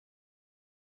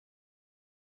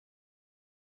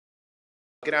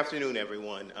Good afternoon,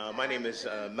 everyone. My name is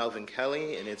Melvin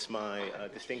Kelley, and it's my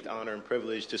distinct honor and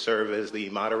privilege to serve as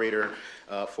the moderator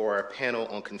for our panel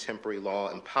on contemporary law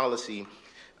and policy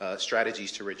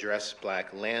strategies to redress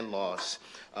Black land loss.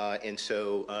 And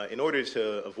so in order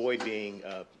to avoid being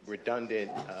redundant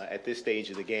at this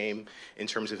stage of the game in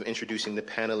terms of introducing the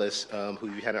panelists who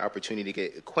you had an opportunity to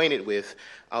get acquainted with,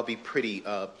 I'll be pretty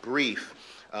brief.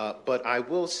 But I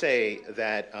will say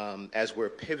that as we're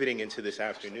pivoting into this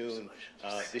afternoon,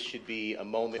 this should be a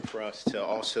moment for us to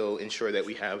also ensure that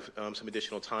we have some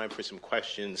additional time for some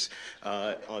questions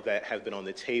that have been on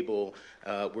the table.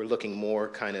 We're looking more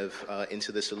kind of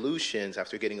into the solutions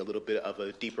after getting a little bit of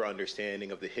a deeper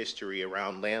understanding of the history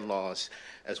around land laws,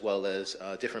 as well as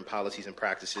different policies and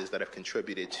practices that have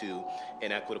contributed to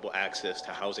inequitable access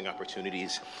to housing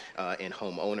opportunities and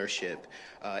home ownership.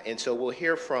 And so we'll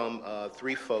hear from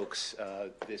three folks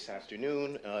this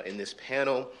afternoon in this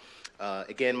panel.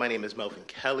 Again, my name is Melvin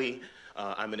Kelley.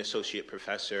 I'm an associate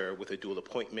professor with a dual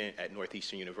appointment at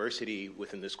Northeastern University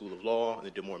within the School of Law and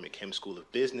the DeMoore McKim School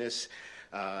of Business.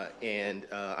 And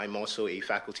I'm also a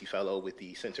faculty fellow with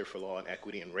the Center for Law and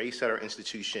Equity and Race at our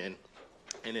institution.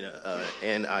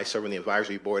 And I serve on the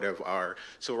advisory board of our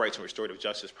Civil Rights and Restorative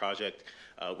Justice Project,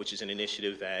 which is an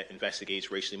initiative that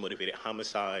investigates racially motivated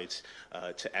homicides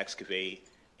to excavate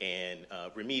and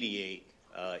remediate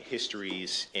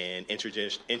histories and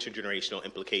intergenerational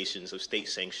implications of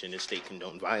state-sanctioned and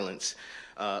state-condoned violence.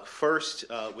 First,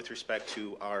 with respect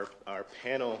to our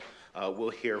panel, we'll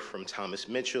hear from Thomas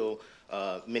Mitchell.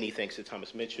 Many thanks to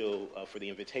Thomas Mitchell for the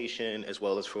invitation, as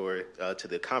well as to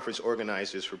the conference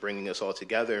organizers for bringing us all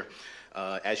together.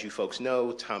 As you folks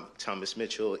know, Thomas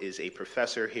Mitchell is a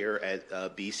professor here at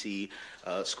BC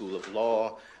School of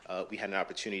Law. We had an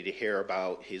opportunity to hear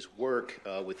about his work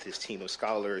with his team of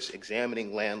scholars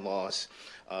examining land loss.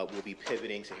 We'll be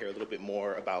pivoting to hear a little bit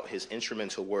more about his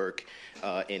instrumental work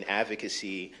in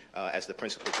advocacy as the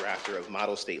principal drafter of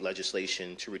model state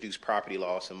legislation to reduce property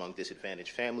loss among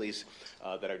disadvantaged families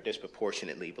that are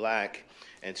disproportionately Black.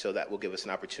 And so that will give us an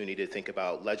opportunity to think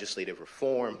about legislative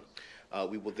reform.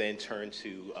 We will then turn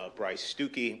to Bryce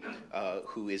Stucki,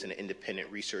 who is an independent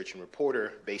research and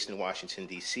reporter based in Washington,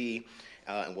 D.C.,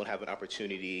 and we'll have an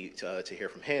opportunity to hear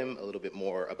from him a little bit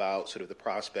more about sort of the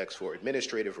prospects for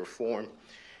administrative reform.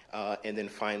 And then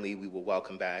finally, we will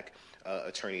welcome back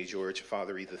Attorney George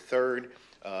Fatheree III,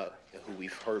 who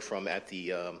we've heard from at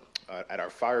our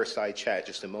fireside chat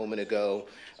just a moment ago.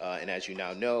 And as you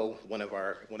now know, one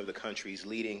of the country's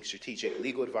leading strategic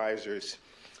legal advisors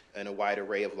in a wide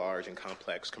array of large and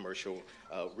complex commercial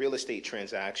real estate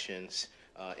transactions,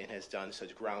 and has done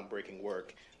such groundbreaking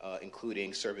work,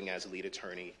 including serving as a lead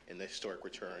attorney in the historic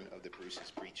return of the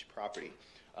Bruce's Breach property.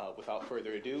 Without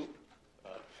further ado,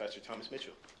 Professor Thomas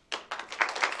Mitchell.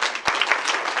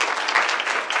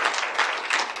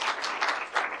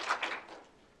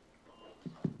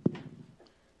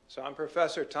 So I'm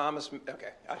Professor Thomas,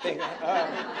 okay, I think,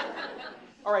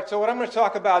 all right, so what I'm going to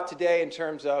talk about today in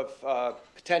terms of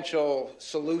potential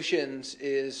solutions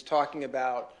is talking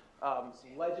about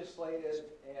some legislative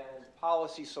and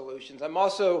policy solutions. I'm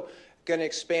also going to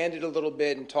expand it a little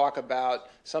bit and talk about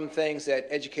some things that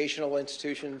educational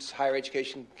institutions, higher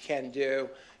education, can do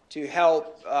to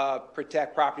help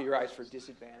protect property rights for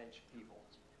disadvantaged people.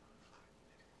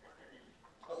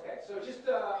 Okay, so just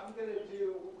I'm going to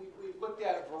do, we've looked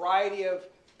at a variety of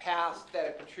paths that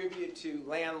have contributed to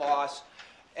land loss.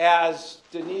 As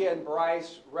Dania and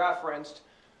Bryce referenced,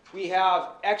 we have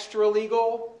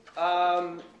extra-legal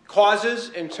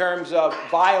causes in terms of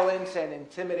violence and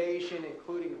intimidation,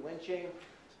 including lynching,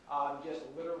 just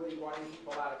literally running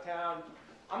people out of town.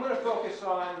 I'm going to focus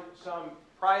on some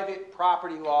private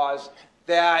property laws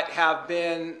that have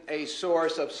been a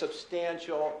source of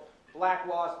substantial Black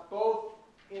loss, both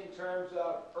in terms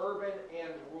of urban and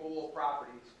rural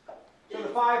properties. So the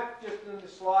five just in the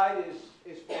slide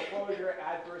is foreclosure,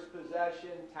 adverse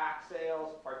possession, tax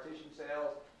sales, partition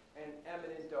sales, and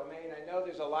eminent domain. I know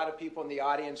there's a lot of people in the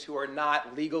audience who are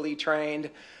not legally trained.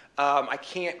 I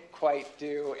can't quite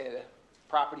do a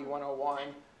Property 101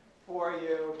 for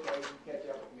you, but you can catch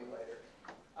up with me later.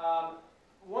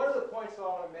 One of the points that I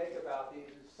want to make about these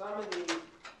is some of these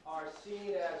are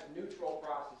seen as neutral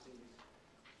processes,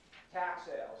 tax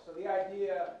sales. So the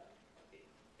idea,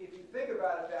 if you think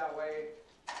about it that way,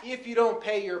 if you don't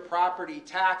pay your property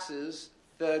taxes,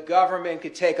 the government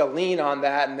could take a lien on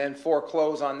that and then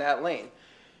foreclose on that lien.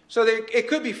 So it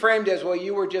could be framed as, well,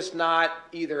 you were just not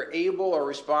either able or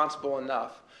responsible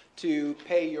enough to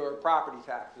pay your property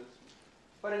taxes.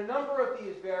 But a number of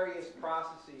these various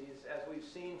processes, as we've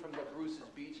seen from the Bruce's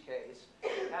Beach case,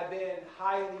 have been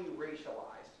highly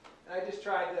racialized. And I just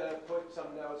tried to put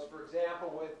some notes. For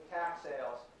example, with tax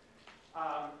sales,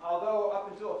 although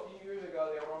up until a few years ago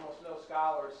there were almost no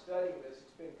scholars studying this,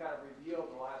 it's been kind of revealed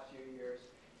in the last few years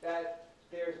that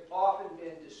there's often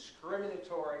been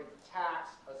discriminatory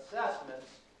tax assessments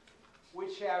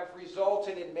which have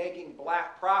resulted in making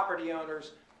black property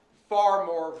owners far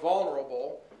more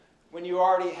vulnerable. When you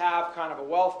already have kind of a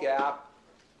wealth gap,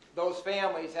 those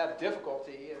families have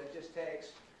difficulty, and it just takes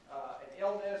an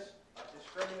illness, a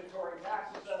discriminatory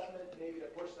tax assessment, maybe to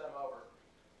push them over.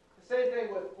 The same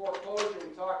thing with foreclosure.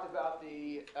 We talked about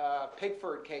the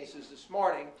Pigford cases this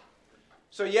morning.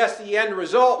 So yes, the end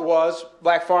result was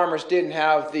black farmers didn't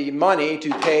have the money to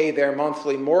pay their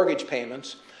monthly mortgage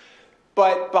payments.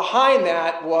 But behind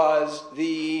that was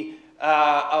a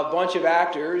bunch of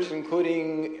actors,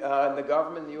 including the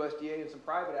government, the USDA, and some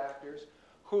private actors,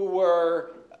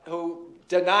 who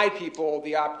denied people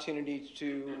the opportunity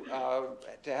to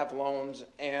have loans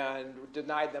and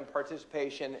denied them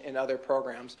participation in other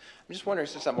programs. I'm just wondering,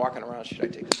 since I'm walking around, should I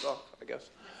take this off, I guess?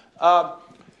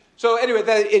 So anyway,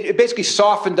 it basically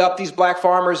softened up these black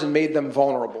farmers and made them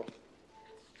vulnerable.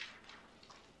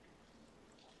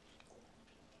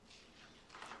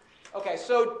 Okay,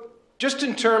 so just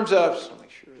in terms of, so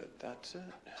make sure that that's it.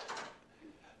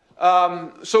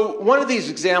 So one of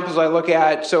these examples I look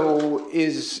at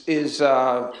is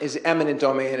eminent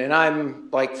domain, and I'm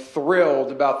like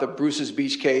thrilled about the Bruce's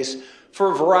Beach case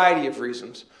for a variety of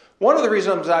reasons. One of the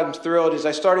reasons I'm thrilled is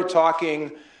I started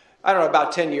talking, I don't know,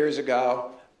 about 10 years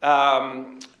ago,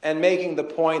 and making the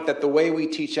point that the way we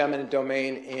teach eminent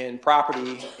domain in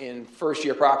property, in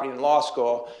first-year property in law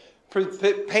school,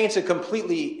 paints a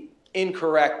completely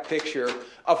incorrect picture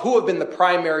of who have been the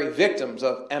primary victims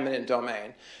of eminent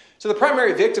domain. So the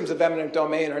primary victims of eminent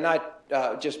domain are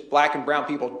not just black and brown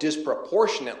people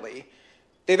disproportionately.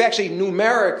 They've actually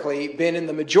numerically been in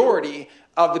the majority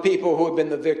of the people who have been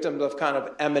the victims of kind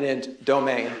of eminent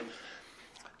domain.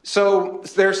 So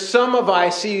there's I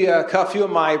see a few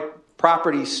of my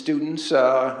property students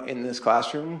in this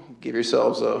classroom. Give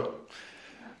yourselves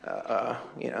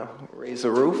raise the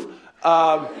roof.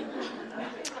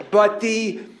 But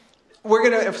we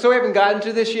haven't gotten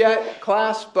to this yet,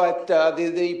 class, but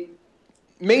the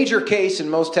major case in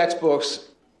most textbooks,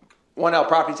 1L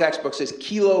property textbooks, is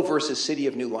Kelo versus City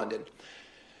of New London.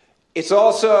 It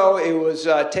was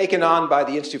taken on by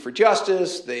the Institute for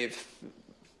Justice. They've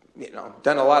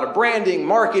done a lot of branding,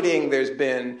 marketing. There's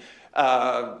been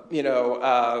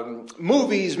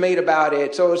movies made about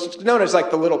it. So it's known as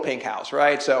like the Little Pink House,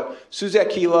 right? So Suzette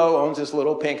Kelo owns this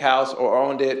Little Pink House, or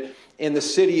owned it, in the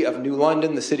city of New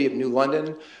London. The city of New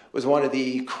London was one of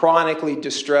the chronically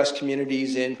distressed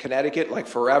communities in Connecticut, like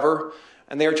forever.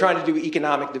 And they were trying to do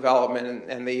economic development,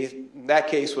 and that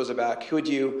case was about, could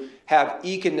you have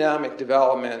economic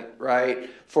development, right,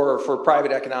 for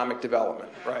private economic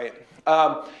development, right?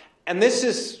 And this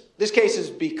case has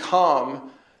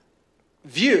become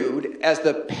viewed as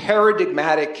the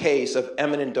paradigmatic case of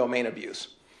eminent domain abuse.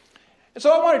 And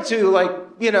so I wanted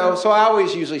to, so I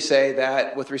always usually say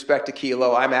that with respect to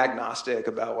Kelo, I'm agnostic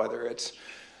about whether it's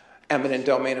eminent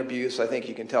domain abuse. I think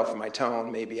you can tell from my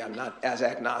tone, maybe I'm not as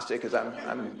agnostic as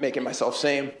I'm making myself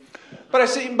seem.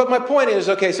 But my point is,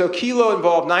 okay, so Kelo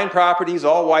involved 9 properties,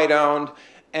 all white-owned,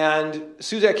 and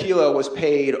Suzette Kelo was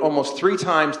paid almost 3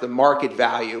 times the market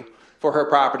value for her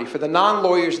property. For the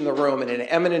non-lawyers in the room, in an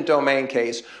eminent domain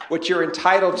case, what you're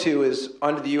entitled to is,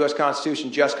 under the U.S. Constitution,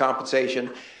 just compensation,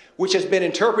 which has been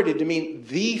interpreted to mean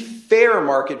the fair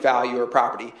market value of your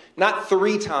property, not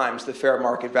 3 times the fair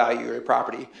market value of your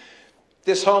property.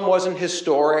 This home wasn't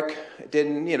historic. It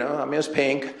didn't, it was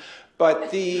pink.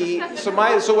 But so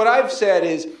what I've said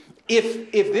is,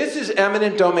 if this is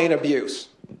eminent domain abuse,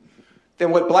 then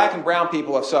what black and brown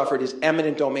people have suffered is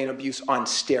eminent domain abuse on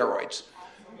steroids.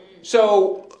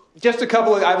 So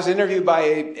I was interviewed by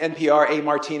NPR, A.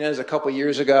 Martinez, a couple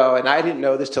years ago, and I didn't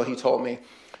know this till he told me,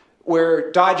 where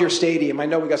Dodger Stadium, I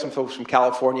know we got some folks from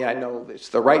California, I know it's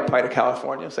the right part of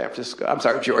California, San Francisco, I'm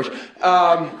sorry, George.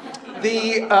 But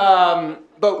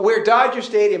where Dodger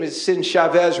Stadium is in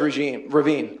Chavez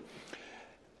Ravine.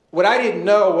 What I didn't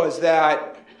know was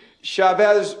that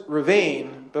Chavez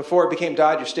Ravine, before it became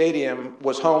Dodger Stadium,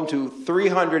 was home to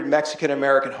 300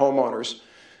 Mexican-American homeowners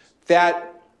that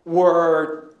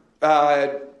were,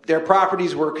 their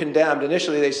properties were condemned.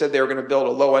 Initially, they said they were going to build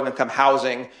a low-income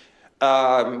housing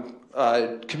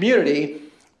community,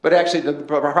 but actually the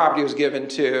property was given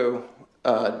to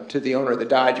the owner of the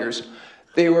Dodgers.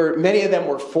 Many of them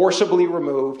were forcibly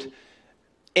removed,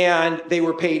 and they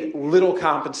were paid little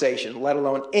compensation, let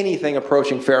alone anything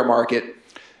approaching fair market.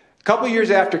 A couple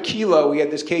years after Kelo, we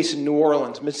had this case in New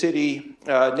Orleans, Mid-City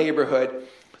neighborhood.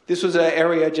 This was an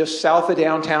area just south of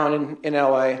downtown in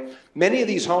LA. Many of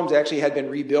these homes actually had been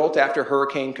rebuilt after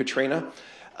Hurricane Katrina.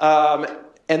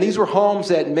 And these were homes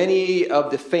that many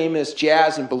of the famous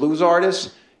jazz and blues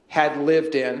artists had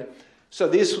lived in. So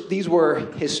these were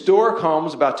historic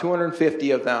homes, about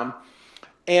 250 of them.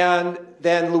 And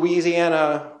then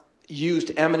Louisiana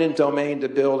used eminent domain to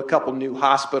build a couple new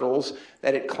hospitals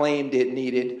that it claimed it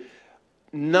needed.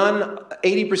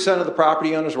 80% of the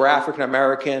property owners were African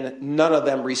American. None of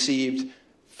them received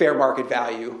fair market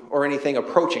value or anything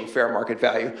approaching fair market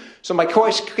value. So my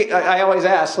question, I always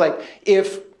ask, like,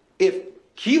 if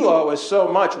kilo is so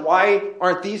much, why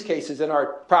aren't these cases in our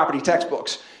property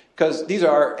textbooks? Because these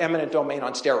are eminent domain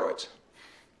on steroids.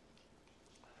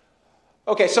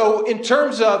 Okay, so in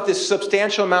terms of this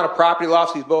substantial amount of property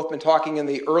loss, we've both been talking in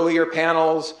the earlier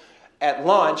panels at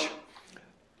lunch.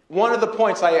 One of the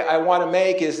points I want to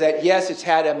make is that, yes, it's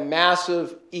had a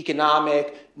massive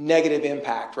economic negative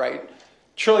impact, right?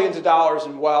 Trillions of dollars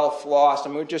in wealth lost. I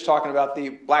mean, we're just talking about the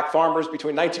black farmers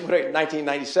between 1908 and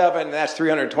 1997, and that's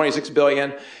 $326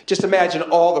 billion. Just imagine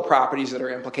all the properties that are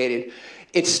implicated.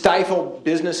 It's stifled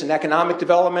business and economic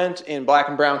development in black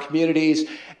and brown communities,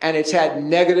 and it's had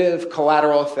negative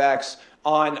collateral effects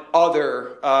on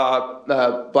other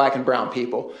black and brown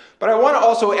people. But I want to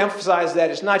also emphasize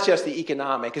that it's not just the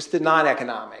economic, it's the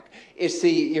non-economic. It's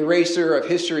the eraser of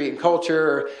history and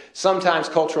culture, sometimes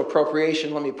cultural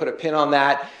appropriation, let me put a pin on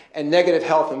that, and negative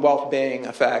health and well-being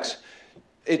effects.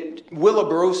 Willa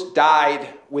Bruce died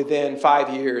within 5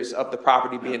 years of the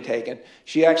property being taken.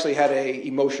 She actually had an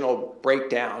emotional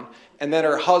breakdown, and then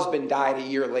her husband died a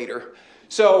year later.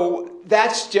 So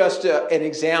that's just an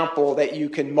example that you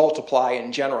can multiply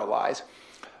and generalize.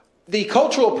 The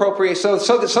cultural appropriation,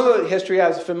 so some of the history, I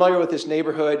was familiar with this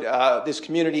neighborhood, this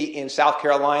community in South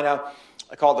Carolina,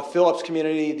 called the Phillips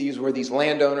community. These were these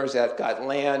landowners that got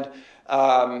land.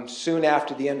 Soon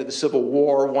after the end of the Civil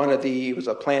War, it was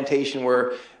a plantation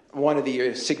where one of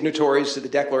the signatories to the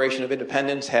Declaration of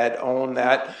Independence had owned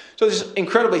that. So this is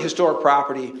incredibly historic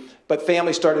property, but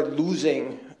families started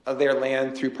losing their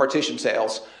land through partition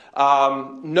sales.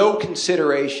 No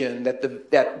consideration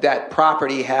that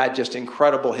property had just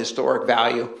incredible historic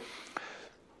value.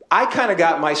 I kind of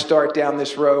got my start down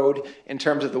this road in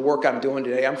terms of the work I'm doing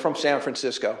today. I'm from San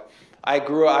Francisco. I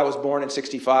was born in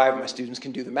 65. My students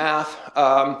can do the math.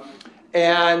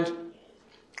 And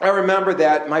I remember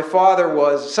that my father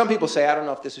was, some people say, I don't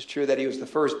know if this is true, that he was the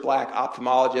first black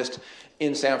ophthalmologist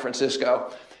in San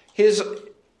Francisco. His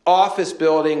office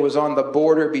building was on the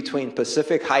border between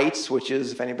Pacific Heights, which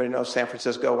is, if anybody knows San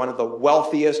Francisco, one of the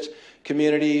wealthiest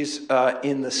communities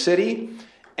in the city,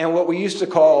 and what we used to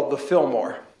call the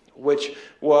Fillmore, which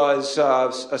was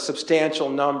a substantial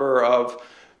number of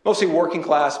mostly working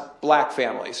class black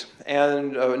families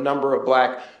and a number of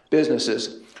black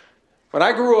businesses. When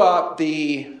I grew up,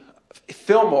 the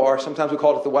Fillmore, sometimes we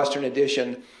called it the Western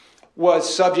Addition,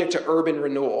 was subject to urban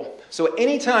renewal. So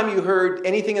anytime you heard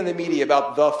anything in the media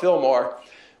about the Fillmore,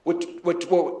 what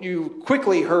you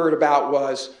quickly heard about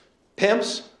was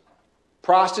pimps,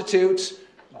 prostitutes,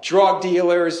 drug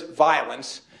dealers,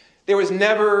 violence. There was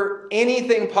never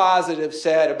anything positive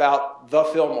said about the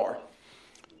Fillmore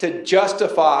to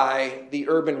justify the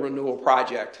urban renewal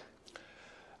project.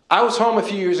 I was home a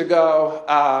few years ago.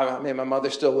 My mother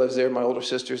still lives there. My older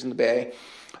sister's in the Bay.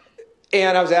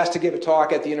 And I was asked to give a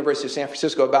talk at the University of San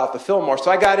Francisco about the Fillmore.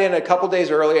 So I got in a couple days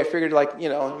early. I figured,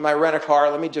 I rent a car,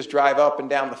 let me just drive up and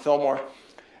down the Fillmore.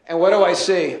 And what do I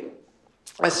see?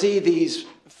 I see these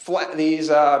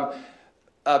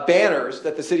banners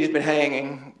that the city has been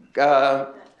hanging,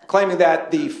 claiming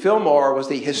that the Fillmore was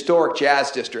the historic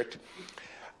jazz district.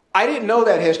 I didn't know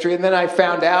that history, and then I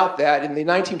found out that in the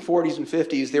 1940s and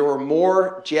 50s, there were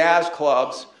more jazz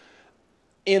clubs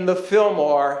in the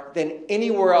Fillmore than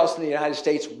anywhere else in the United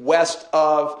States west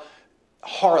of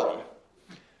Harlem.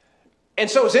 And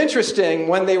so it's interesting,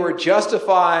 when they were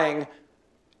justifying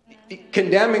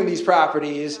condemning these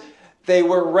properties, they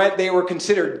were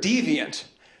considered deviant.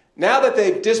 Now that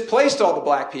they've displaced all the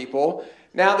black people,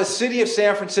 now the city of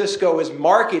San Francisco is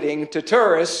marketing to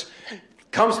tourists,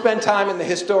 come spend time in the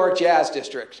historic jazz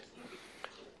district.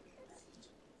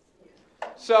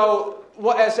 So,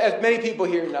 as many people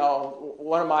here know,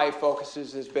 one of my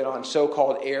focuses has been on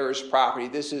so-called heirs property.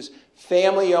 This is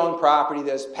family-owned property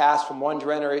that's passed from one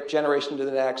generation to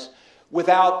the next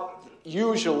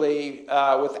usually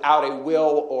without a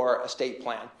will or estate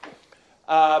plan.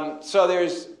 So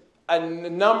there's a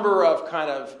number of kind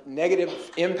of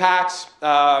negative impacts.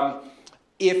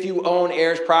 If you own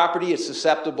heirs property, it's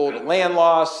susceptible to land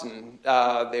loss, and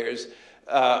there's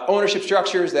ownership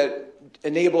structures that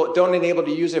don't enable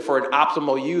to use it for an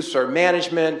optimal use or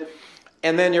management.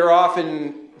 And then you're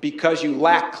often, because you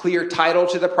lack clear title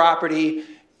to the property,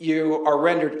 you are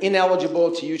rendered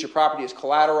ineligible to use your property as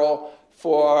collateral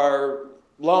for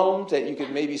loans that you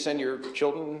could maybe send your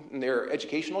children in their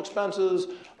educational expenses,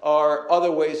 or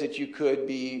other ways that you could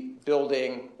be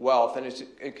building wealth, and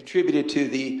it contributed to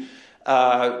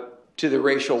the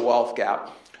racial wealth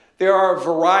gap. There are a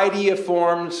variety of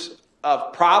forms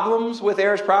of problems with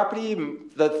heirs property.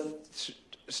 The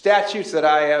statutes that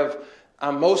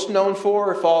I'm most known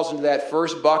for falls into that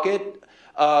first bucket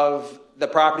of the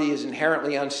property is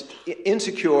inherently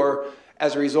insecure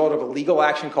as a result of a legal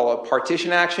action called a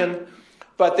partition action.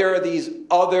 But there are these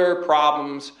other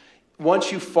problems.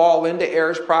 Once you fall into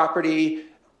heirs property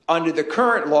under the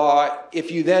current law, if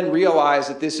you then realize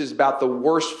that this is about the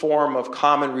worst form of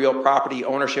common real property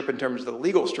ownership in terms of the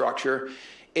legal structure,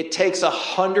 it takes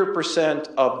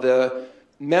 100% of the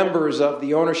members of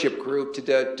the ownership group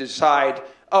to decide,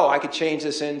 oh, I could change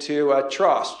this into a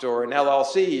trust or an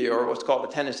LLC or what's called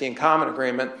a tenancy in common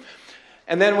agreement.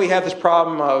 And then we have this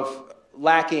problem of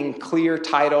lacking clear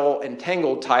title and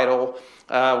tangled title.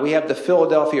 We have the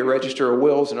Philadelphia Register of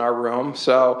Wills in our room,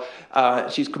 so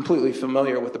she's completely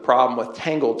familiar with the problem with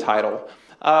tangled title.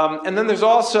 And then there's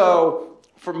also,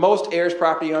 for most heirs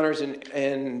property owners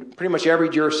in pretty much every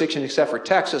jurisdiction except for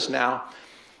Texas now,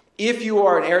 if you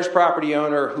are an heirs property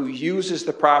owner who uses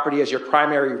the property as your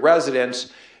primary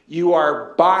residence, you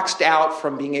are boxed out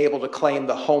from being able to claim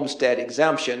the homestead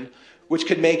exemption, which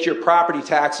could make your property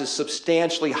taxes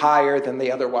substantially higher than they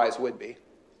otherwise would be.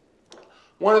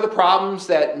 One of the problems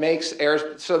that makes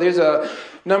heirs, so there's a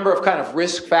number of kind of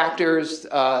risk factors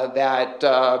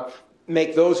that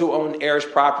make those who own heirs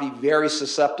property very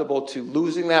susceptible to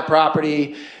losing that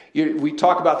property. We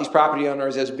talk about these property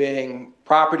owners as being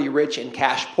property rich and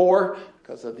cash poor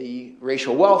because of the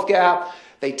racial wealth gap.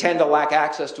 They tend to lack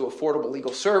access to affordable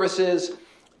legal services.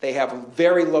 They have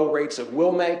very low rates of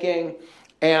will making.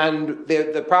 And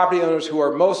the property owners who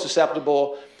are most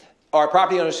susceptible are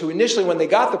property owners who initially, when they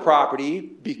got the property,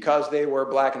 because they were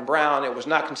black and brown, it was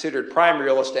not considered prime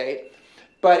real estate,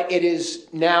 but it is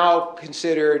now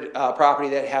considered property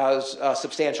that has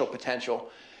substantial potential.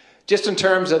 Just in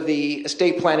terms of the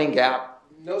estate planning gap,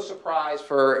 no surprise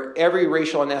for every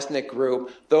racial and ethnic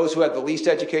group, those who have the least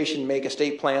education make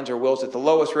estate plans or wills at the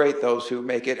lowest rate. Those who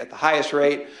make it at the highest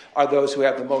rate are those who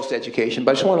have the most education.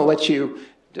 But I just want to let you,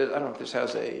 I don't know if this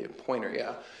has a pointer,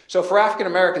 yeah. So for African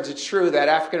Americans, it's true that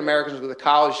African Americans with a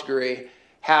college degree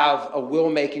have a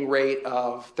will-making rate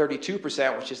of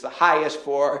 32%, which is the highest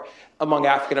among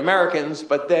African Americans.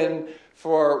 But then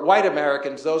for white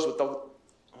Americans, those with the,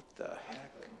 what the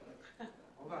heck?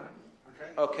 Hold on.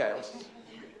 Okay.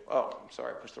 Oh, I'm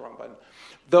sorry, I pushed the wrong button.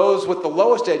 Those with the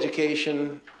lowest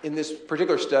education in this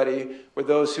particular study were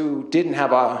those who didn't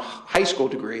have a high school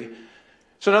degree.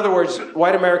 So in other words,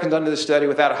 white Americans under the study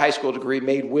without a high school degree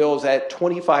made wills at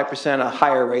 25% a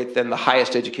higher rate than the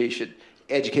highest educated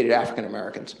African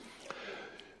Americans.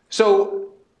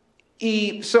 So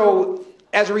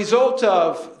as a result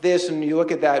of this, and you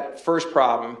look at that first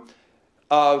problem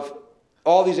of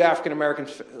all these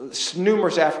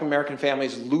numerous African American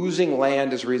families losing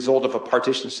land as a result of a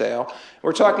partition sale.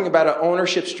 We're talking about an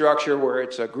ownership structure where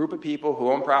it's a group of people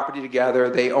who own property together.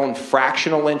 They own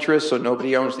fractional interests, so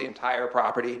nobody owns the entire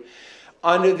property.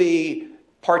 Under the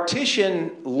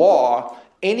partition law,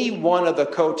 any one of the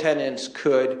co-tenants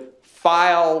could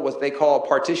file what they call a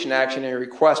partition action and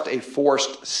request a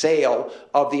forced sale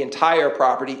of the entire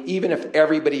property, even if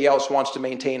everybody else wants to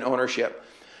maintain ownership.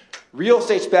 Real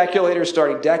estate speculators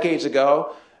starting decades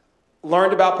ago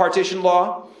learned about partition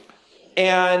law,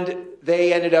 and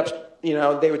they ended up,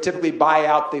 they would typically buy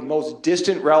out the most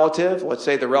distant relative, let's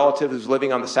say the relative who's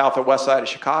living on the south or west side of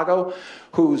Chicago,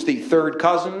 who's the third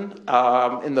cousin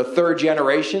in the third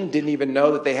generation, didn't even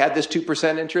know that they had this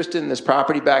 2% interest in this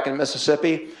property back in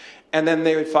Mississippi. And then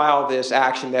they would file this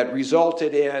action that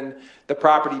resulted in the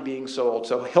property being sold.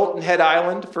 So Hilton Head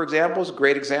Island, for example, is a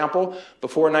great example.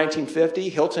 Before 1950,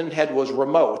 Hilton Head was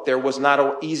remote. There was not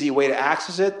an easy way to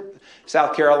access it.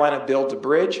 South Carolina builds a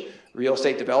bridge. Real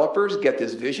estate developers get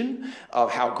this vision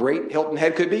of how great Hilton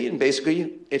Head could be, and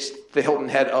basically it's the Hilton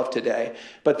Head of today.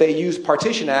 But they use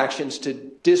partition actions to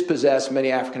dispossess many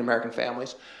African American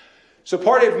families. So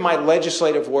part of my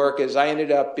legislative work is I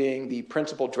ended up being the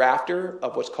principal drafter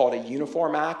of what's called a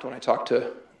Uniform Act. When I talk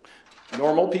to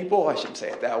normal people, I shouldn't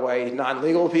say it that way,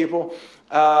 non-legal people,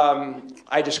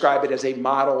 I describe it as a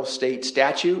model state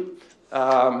statute.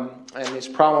 And it's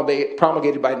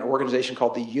promulgated by an organization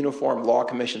called the Uniform Law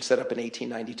Commission, set up in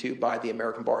 1892 by the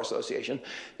American Bar Association.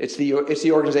 It's the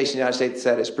organization in the United States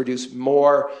that has produced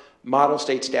more model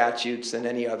state statutes than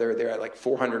any other. They're at like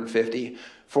 450.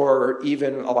 For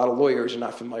even a lot of lawyers are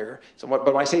not familiar. But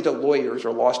when I say to lawyers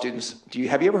or law students,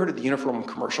 have you ever heard of the Uniform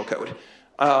Commercial Code?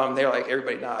 They're like,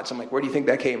 everybody nods. I'm like, where do you think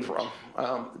that came from?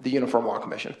 The Uniform Law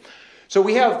Commission. So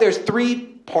there's 3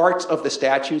 parts of the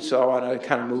statute, so I want to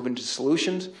kind of move into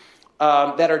solutions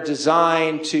that are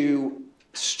designed to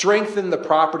strengthen the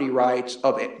property rights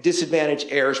of disadvantaged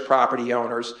heirs property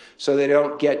owners so they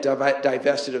don't get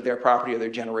divested of their property or their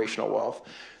generational wealth.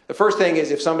 The first thing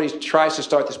is if somebody tries to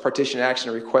start this partition action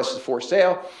and requests a forced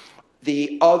sale,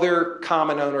 the other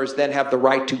common owners then have the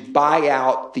right to buy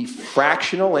out the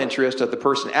fractional interest of the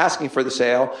person asking for the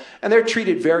sale, and they're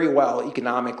treated very well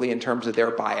economically in terms of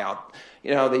their buyout.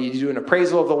 They do an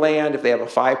appraisal of the land. If they have a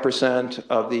 5%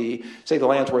 of say the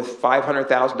land's worth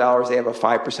 $500,000, they have a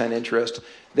 5% interest,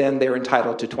 then they're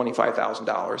entitled to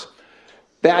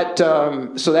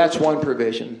 $25,000. So that's one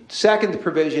provision. Second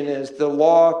provision is the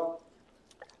law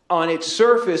on its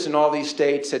surface in all these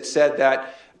states had said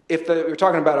that if we're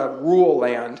talking about a rural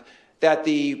land, that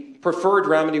the preferred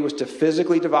remedy was to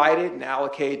physically divide it and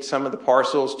allocate some of the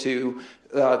parcels to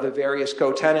the various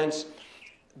co-tenants.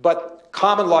 But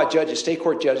common law judges, state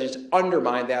court judges,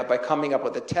 undermined that by coming up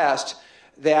with a test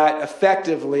that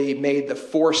effectively made the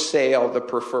forced sale the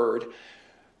preferred.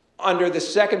 Under the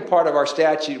second part of our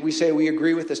statute, we say we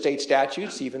agree with the state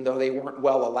statutes, even though they weren't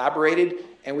well elaborated,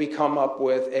 and we come up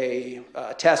with a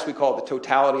test we call the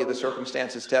totality of the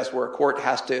circumstances test, where a court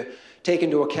has to take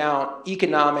into account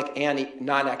economic and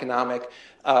non-economic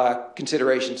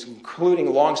considerations,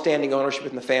 including longstanding ownership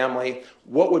in the family.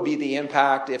 What would be the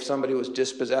impact if somebody was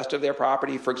dispossessed of their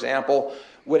property, for example?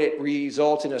 Would it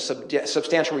result in a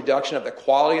substantial reduction of the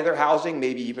quality of their housing,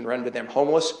 maybe even render them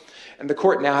homeless? And the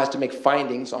court now has to make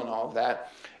findings on all of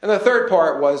that. And the third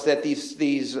part was that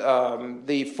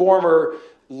the former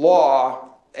law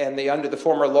under the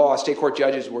former law, state court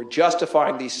judges were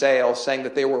justifying these sales, saying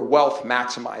that they were wealth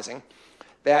maximizing,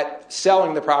 that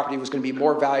selling the property was going to be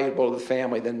more valuable to the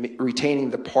family than retaining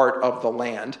the part of the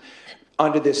land,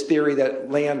 under this theory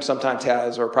that land sometimes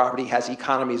has, or property has,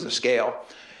 economies of scale,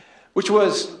 which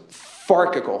was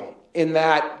farcical in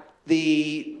that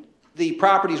the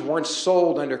properties weren't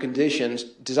sold under conditions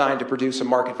designed to produce a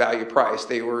market value price.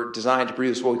 They were designed to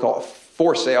produce what we call a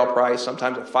for sale price,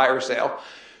 sometimes a fire sale.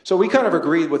 So we kind of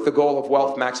agreed with the goal of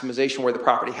wealth maximization where the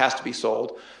property has to be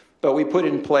sold, but we put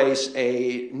in place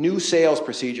a new sales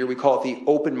procedure. We call it the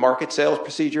open market sales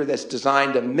procedure that's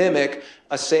designed to mimic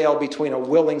a sale between a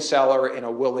willing seller and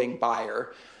a willing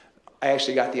buyer. I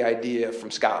actually got the idea from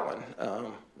Scotland.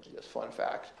 Just fun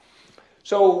fact.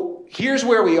 So here's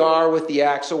where we are with the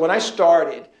Act. So when I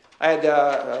started, I had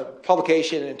a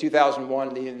publication in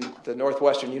 2001 in the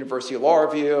Northwestern University Law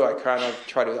Review. I kind of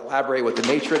tried to elaborate what the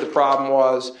nature of the problem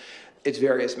was, its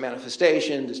various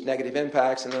manifestations, its negative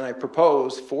impacts, and then I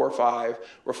proposed 4 or 5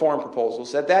 reform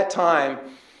proposals. At that time,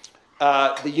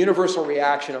 the universal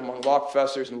reaction among law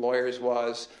professors and lawyers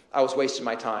was, I was wasting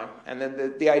my time. And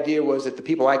then the idea was that the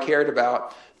people I cared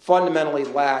about fundamentally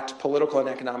lacked political and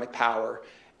economic power.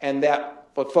 And that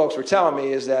what folks were telling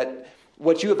me is that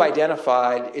what you have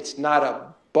identified, it's not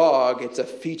a bug, it's a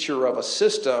feature of a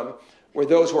system where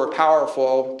those who are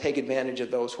powerful take advantage of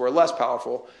those who are less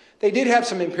powerful. They did have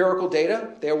some empirical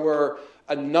data. There were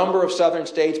a number of southern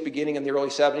states beginning in the early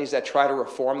 70s that tried to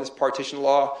reform this partition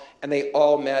law, and they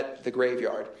all met the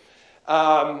graveyard.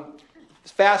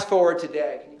 Fast forward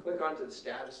today. Can you click onto the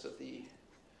status of the...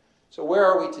 So where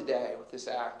are we today with this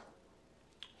act?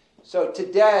 So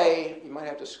today, you might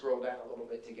have to scroll down a little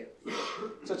bit to get...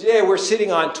 So today we're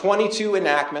sitting on 22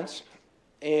 enactments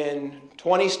in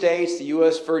 20 states, the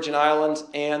U.S. Virgin Islands,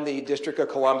 and the District of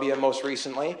Columbia most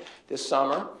recently this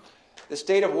summer. The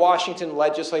state of Washington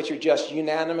legislature just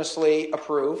unanimously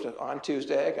approved on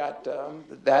Tuesday. I got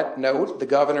that note. The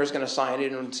governor's going to sign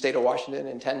it in the state of Washington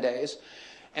in 10 days.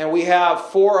 And we have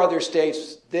 4 other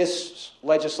states this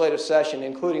legislative session,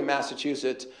 including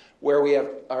Massachusetts, where we have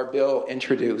our bill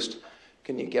introduced.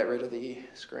 Can you get rid of the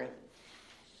screen?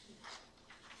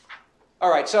 All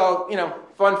right, so,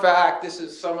 fun fact, this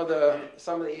is some of the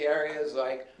areas,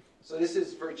 so this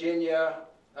is Virginia.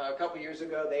 A couple years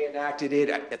ago, they enacted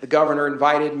it. The governor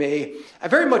invited me. I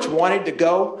very much wanted to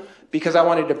go because I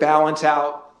wanted to balance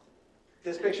out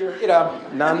this picture,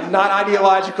 not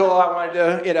ideological. I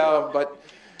wanted to, but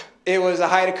it was the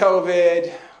height of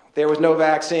COVID. There was no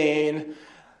vaccine.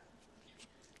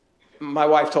 My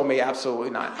wife told me absolutely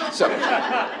not, so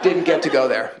didn't get to go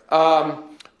there.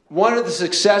 One of the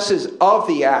successes of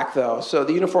the act, though, so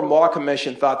the Uniform Law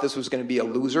Commission thought this was going to be a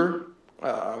loser.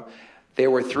 There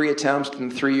were 3 attempts in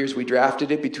the 3 years we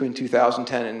drafted it between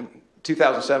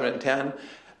 2007 and 10.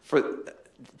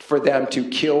 for them to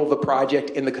kill the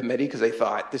project in the committee because they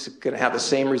thought this is going to have the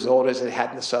same result as it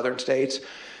had in the southern states.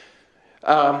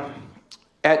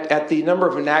 At the number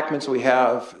of enactments we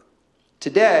have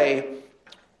today,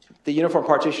 the Uniform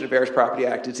Partition of Heirs Property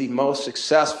Act is the most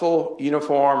successful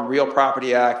uniform real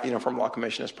property act the Uniform Law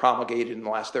Commission has promulgated in the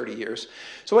last 30 years.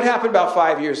 So what happened about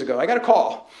 5 years ago? I got a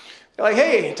call. They're like,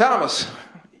 hey, Thomas,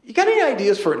 you got any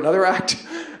ideas for another act?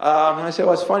 And I said,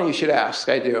 well, it's funny you should ask.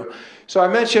 I do. So I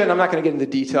mentioned, I'm not going to get into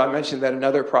detail, I mentioned that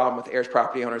another problem with heirs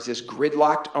property owners is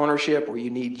gridlocked ownership, where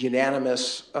you need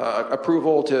unanimous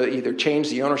approval to either change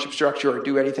the ownership structure or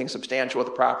do anything substantial with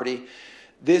the property.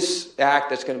 This act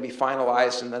that's going to be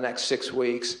finalized in the next 6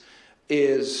 weeks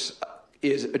is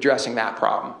addressing that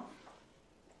problem.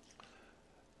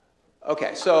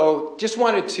 Okay, so just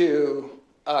wanted to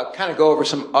kind of go over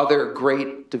some other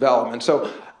great developments.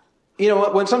 So, you know,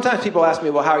 when sometimes people ask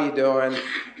me, well, how are you doing?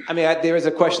 I mean, there was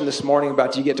a question this morning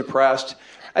about, do you get depressed?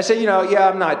 I said, yeah,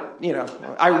 I'm not,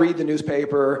 I read the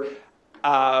newspaper.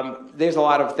 There's a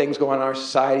lot of things going on in our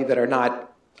society that are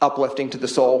not uplifting to the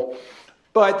soul.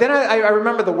 But then I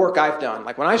remember the work I've done.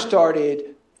 Like when I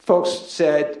started, folks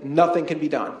said nothing can be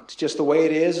done. It's just the way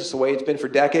it is. It's the way it's been for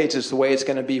decades. It's the way it's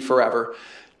going to be forever.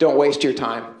 Don't waste your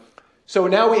time. So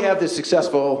now we have this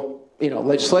successful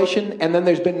legislation, and then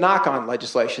there's been knock-on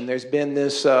legislation. There's been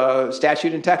this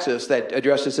statute in Texas that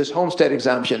addresses this homestead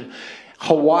exemption.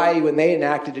 Hawaii, when they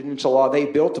enacted it into law, they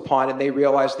built upon it, and they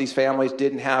realized these families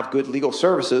didn't have good legal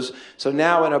services. So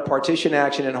now in a partition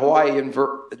action in Hawaii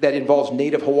that involves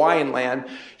native Hawaiian land,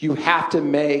 you have to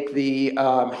make the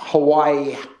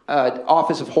Hawaii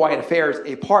Office of Hawaiian Affairs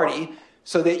a party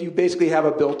so that you basically have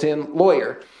a built-in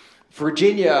lawyer.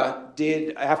 Virginia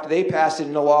did, after they passed it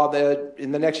into law,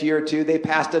 in the next year or two, they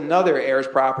passed another heirs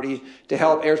property to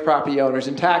help heirs property owners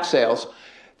in tax sales.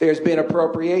 There's been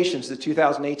appropriations. The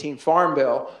 2018 Farm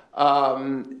Bill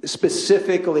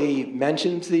specifically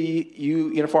mentions the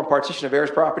Uniform Partition of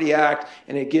Heirs Property Act,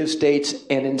 and it gives states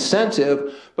an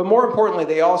incentive. But more importantly,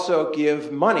 they also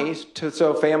give money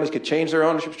so families could change their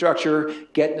ownership structure,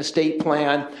 get an estate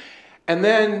plan. And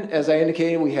then, as I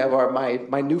indicated, we have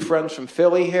my new friends from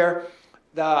Philly here.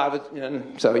 The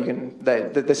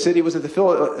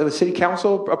city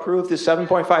council approved this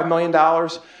 $7.5 million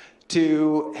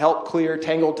to help clear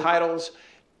tangled titles.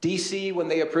 DC, when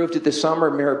they approved it this summer,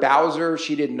 Mayor Bowser,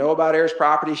 she didn't know about heirs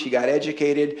property. She got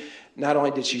educated. Not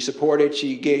only did she support it,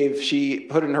 she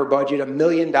put in her budget $1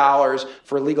 million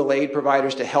for legal aid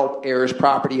providers to help heirs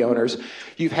property owners.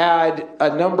 You've had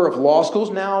a number of law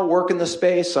schools now work in the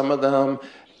space, some of them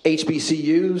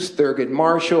HBCUs, Thurgood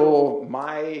Marshall,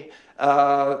 my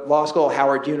law school,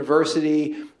 Howard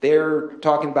University. They're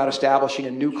talking about establishing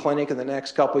a new clinic in the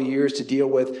next couple of years to deal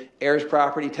with heirs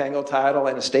property, tangled title,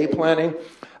 and estate planning.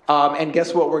 And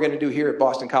guess what we're going to do here at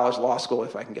Boston College Law School,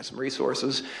 if I can get some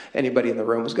resources. Anybody in the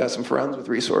room who's got some friends with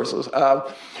resources. And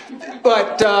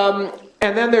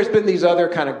then there's been these other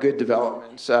kind of good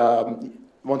developments.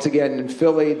 Once again, in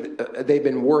Philly, they've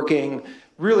been working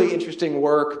really interesting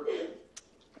work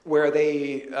where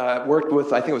they worked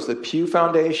with, I think it was the Pew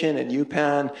Foundation and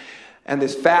UPenn, and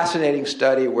this fascinating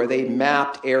study where they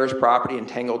mapped heirs property and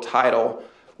tangled title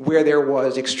where there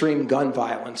was extreme gun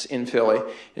violence in Philly,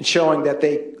 and showing that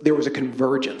there was a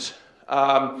convergence.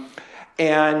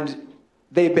 And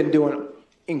they've been doing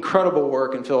incredible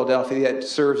work in Philadelphia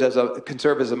that can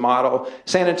serve as a model.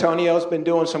 San Antonio's been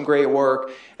doing some great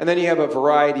work. And then you have a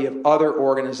variety of other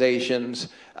organizations,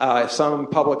 some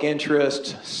public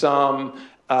interest, some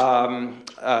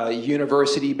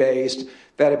university-based,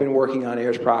 that have been working on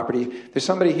heirs property. There's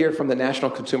somebody here from the National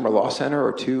Consumer Law Center,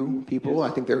 or two people. Yes.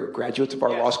 I think they're graduates of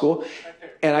our law school.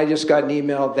 And I just got an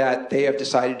email that they have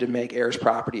decided to make heirs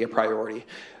property a priority.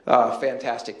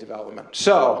 Fantastic development.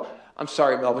 So, I'm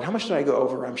sorry, Melvin, how much did I go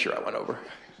over? I'm sure I went over.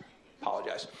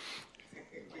 Apologize.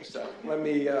 So, let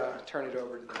me turn it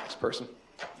over to the next person.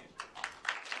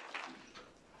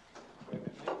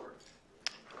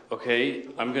 Okay,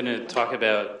 I'm going to talk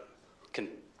about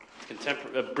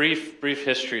a brief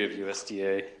history of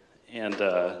USDA and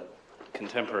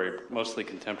mostly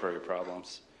contemporary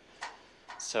problems.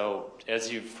 So,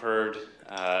 as you've heard,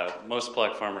 most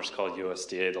black farmers call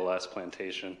USDA the last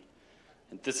plantation.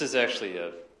 And this is actually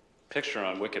a picture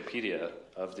on Wikipedia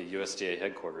of the USDA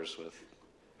headquarters with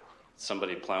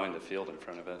somebody plowing the field in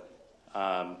front of it.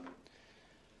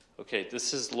 Okay,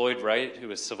 this is Lloyd Wright, who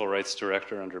was Civil Rights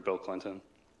Director under Bill Clinton.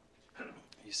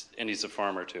 He's a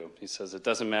farmer too. He says it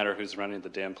doesn't matter who's running the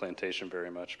damn plantation very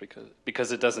much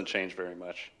because it doesn't change very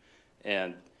much.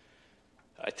 And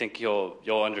I think you'll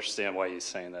understand why he's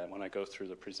saying that when I go through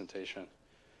the presentation.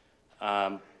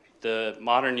 The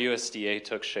modern USDA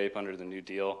took shape under the New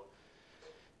Deal.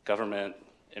 government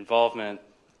involvement,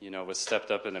 was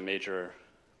stepped up in a major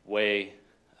way.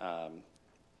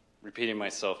 Repeating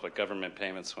myself, but government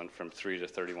payments went from 3 to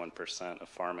 31% of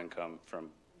farm income from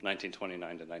 1929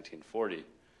 to 1940.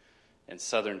 And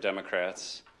Southern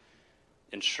Democrats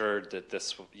ensured that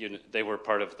they were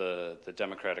part of the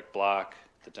Democratic bloc.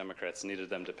 The Democrats needed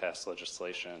them to pass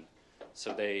legislation.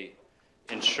 So they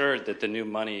ensured that the new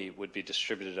money would be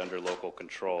distributed under local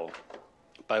control,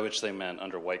 by which they meant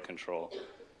under white control,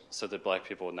 so that black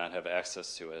people would not have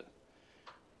access to it.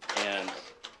 And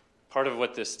part of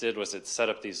what this did was it set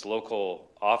up these local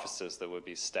offices that would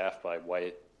be staffed by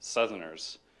white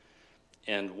Southerners.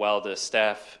 And while the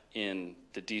staff in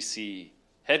the D.C.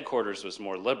 headquarters was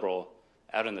more liberal,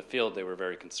 out in the field they were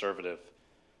very conservative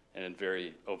and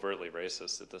very overtly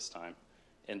racist at this time.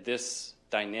 And this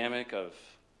dynamic of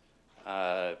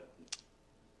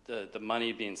the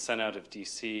money being sent out of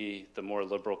D.C., the more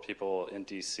liberal people in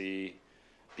D.C.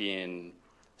 being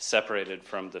separated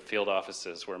from the field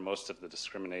offices where most of the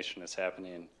discrimination is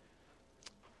happening,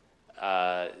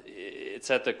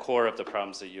 it's at the core of the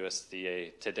problems at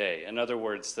USDA today. In other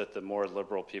words, that the more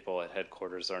liberal people at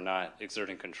headquarters are not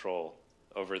exerting control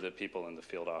over the people in the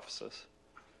field offices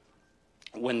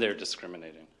when they're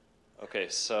discriminating. Okay,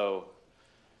 so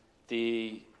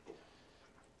the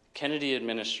Kennedy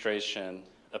administration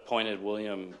appointed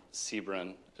William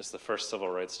Sebron as the first civil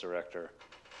rights director,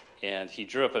 and he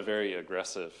drew up a very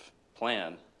aggressive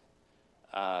plan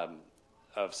of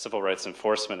civil rights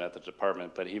enforcement at the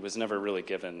department, but he was never really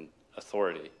given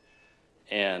authority.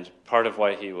 And a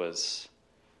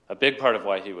big part of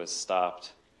why he was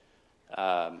stopped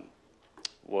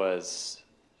was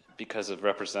because of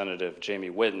Representative Jamie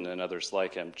Whitten and others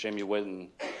like him. Jamie Whitten,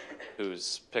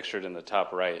 who's pictured in the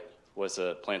top right, was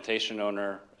a plantation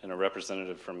owner and a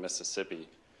representative from Mississippi,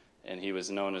 and he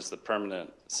was known as the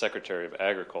permanent Secretary of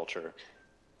Agriculture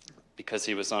because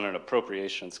he was on an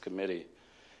appropriations committee,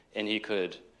 and he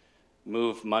could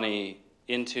move money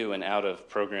into and out of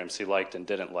programs he liked and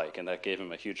didn't like, and that gave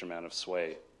him a huge amount of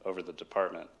sway over the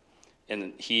department.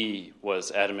 And he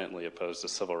was adamantly opposed to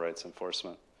civil rights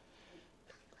enforcement.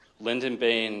 Lyndon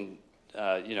Bain,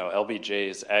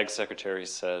 LBJ's ag secretary,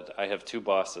 said, "I have two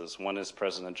bosses. One is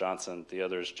President Johnson, the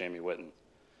other is Jamie Whitten."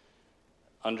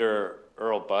 Under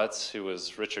Earl Butz, who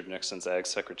was Richard Nixon's ag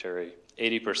secretary,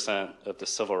 80% of the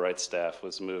civil rights staff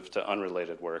was moved to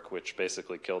unrelated work, which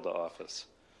basically killed the office.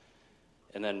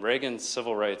 And then Reagan's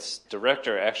civil rights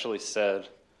director actually said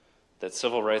that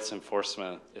civil rights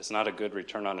enforcement is not a good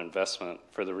return on investment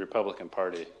for the Republican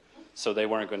Party, so they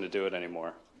weren't going to do it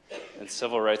anymore. And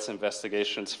civil rights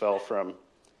investigations fell from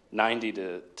 90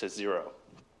 to 0.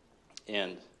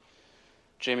 And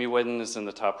Jamie Whitten is in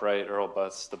the top right, Earl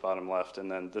Butz the bottom left,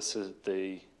 and then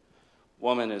the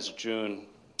woman is June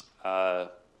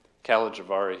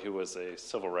Calagivari, who was a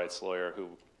civil rights lawyer who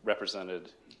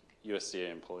represented USDA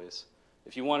employees.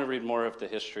 If you want to read more of the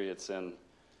history, it's in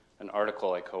an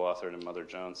article I co-authored in Mother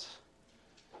Jones.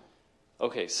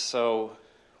 Okay, so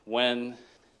when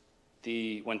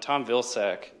Tom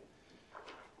Vilsack,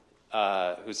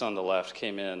 who's on the left,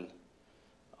 came in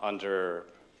under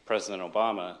President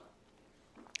Obama,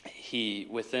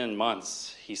 within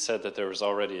months, he said that there was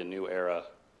already a new era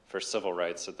for civil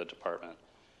rights at the department.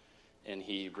 And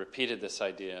he repeated this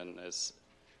idea as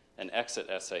an exit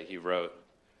essay he wrote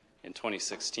in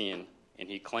 2016, and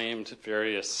he claimed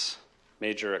various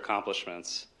major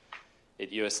accomplishments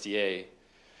at USDA.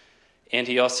 And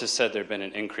he also said there had been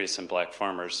an increase in black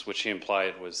farmers, which he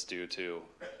implied was due to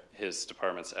his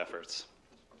department's efforts.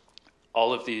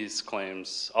 All of these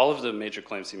claims, all of the major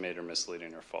claims he made are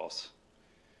misleading or false.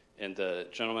 And the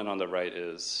gentleman on the right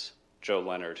is Joe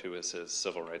Leonard, who is his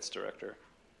civil rights director.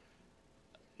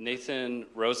 Nathan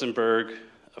Rosenberg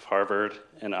of Harvard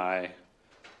and I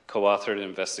co-authored an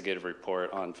investigative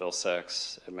report on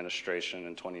Vilsack's administration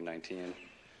in 2019.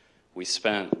 We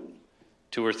spent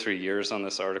 2 or 3 years on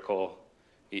this article.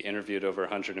 He interviewed over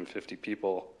 150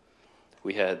 people.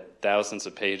 We had thousands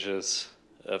of pages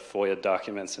of FOIA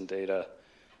documents and data,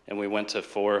 and we went to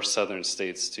 4 southern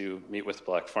states to meet with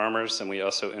black farmers, and we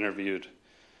also interviewed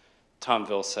Tom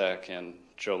Vilsack and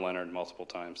Joe Leonard multiple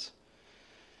times.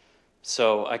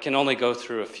 So I can only go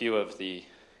through a few of the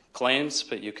claims,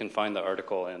 but you can find the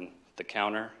article in the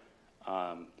counter.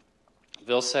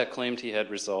 Vilsack claimed he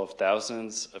had resolved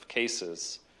thousands of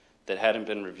cases that hadn't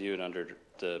been reviewed under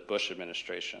the Bush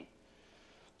administration.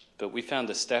 But we found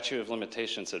the statute of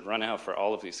limitations had run out for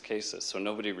all of these cases, so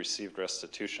nobody received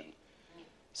restitution.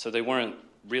 So they weren't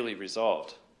really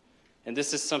resolved. And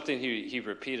this is something he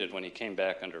repeated when he came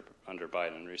back under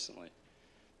Biden recently.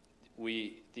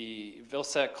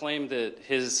 Vilsack claimed that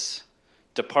his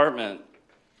department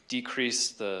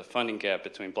decrease the funding gap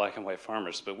between black and white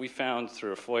farmers, but we found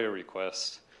through a FOIA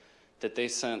request that they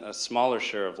sent a smaller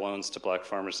share of loans to black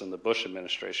farmers than the Bush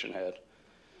administration had.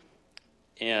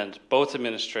 And both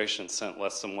administrations sent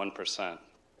less than 1%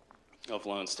 of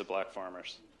loans to black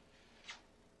farmers.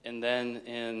 And then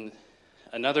in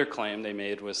another claim they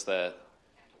made was that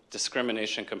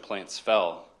discrimination complaints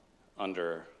fell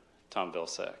under Tom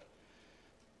Vilsack.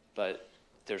 But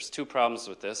there's two problems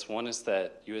with this. One is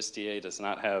that USDA does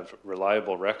not have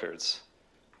reliable records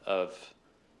of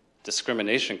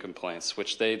discrimination complaints,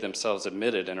 which they themselves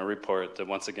admitted in a report that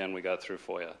once again we got through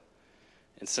FOIA.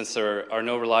 And since there are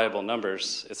no reliable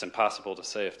numbers, it's impossible to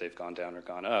say if they've gone down or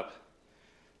gone up.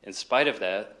 In spite of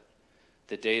that,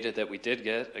 the data that we did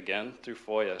get, again, through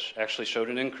FOIA, actually showed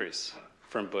an increase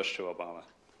from Bush to Obama.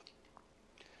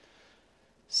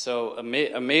 So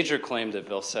a major claim that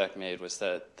Vilsack made was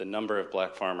that the number of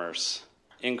black farmers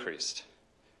increased.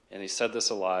 And he said this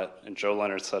a lot, and Joe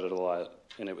Leonard said it a lot,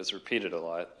 and it was repeated a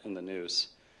lot in the news.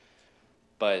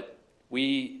 But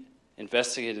we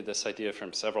investigated this idea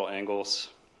from several angles,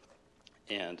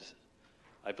 and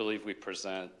I believe we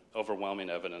present overwhelming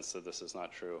evidence that this is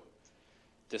not true.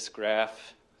 This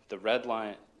graph, the red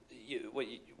line,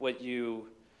 what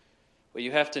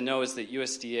you have to know is that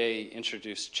USDA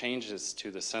introduced changes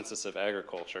to the Census of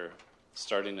Agriculture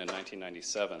starting in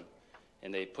 1997,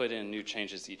 and they put in new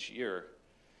changes each year.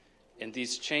 And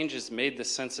these changes made the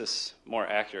census more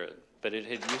accurate, but it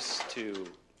had used to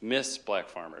miss black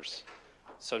farmers.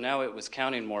 So now it was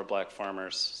counting more black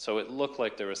farmers, so it looked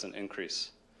like there was an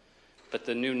increase. But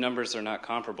the new numbers are not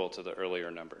comparable to the earlier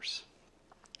numbers.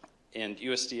 And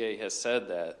USDA has said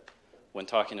that when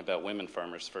talking about women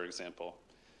farmers, for example.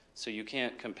 So you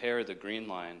can't compare the green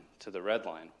line to the red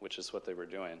line, which is what they were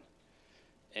doing.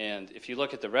 And if you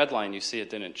look at the red line, you see it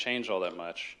didn't change all that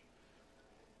much.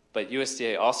 But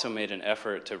USDA also made an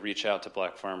effort to reach out to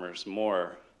black farmers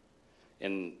more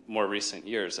in more recent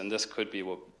years, and this could be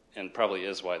what, and probably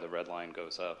is why the red line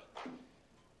goes up.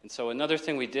 And so another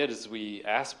thing we did is we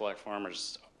asked black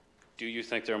farmers, do you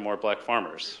think there are more black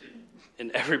farmers?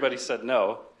 And everybody said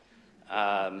no.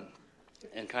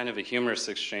 And kind of a humorous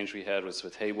exchange we had was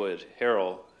with Haywood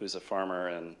Harrell, who's a farmer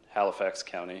in Halifax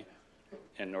County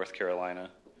in North Carolina,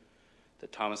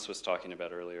 that Thomas was talking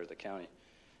about earlier, the county.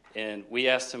 And we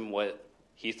asked him what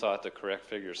he thought the correct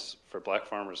figures for black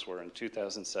farmers were in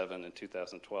 2007 and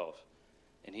 2012.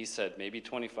 And he said maybe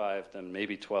 25, then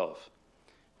maybe 12.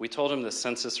 We told him the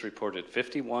census reported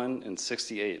 51 and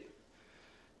 68.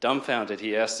 Dumbfounded,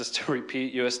 he asked us to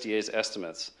repeat USDA's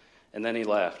estimates, and then he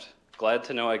laughed. Glad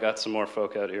to know I got some more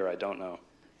folk out here I don't know.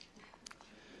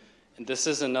 And this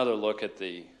is another look at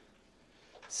the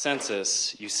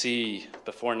census. You see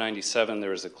before 97 there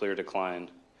was a clear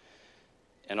decline.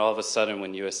 And all of a sudden,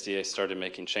 when USDA started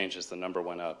making changes, the number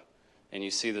went up. And you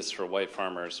see this for white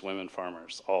farmers, women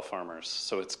farmers, all farmers.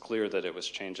 So it's clear that it was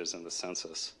changes in the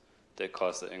census that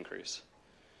caused the increase.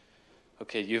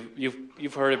 Okay,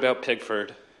 you've heard about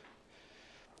Pigford.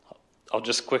 I'll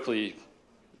just quickly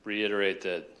reiterate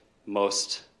that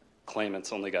most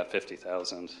claimants only got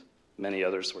 50,000. Many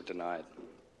others were denied.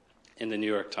 In the New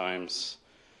York Times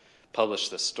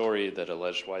published this story that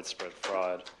alleged widespread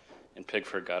fraud, and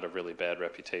Pigford got a really bad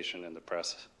reputation in the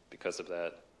press because of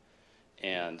that.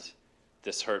 And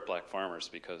this hurt black farmers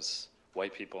because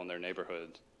white people in their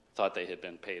neighborhood thought they had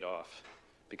been paid off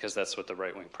because that's what the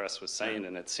right-wing press was saying,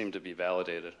 and it seemed to be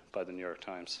validated by the New York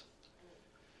Times.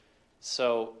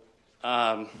 So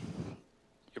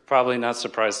you're probably not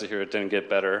surprised to hear it didn't get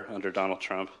better under Donald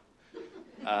Trump.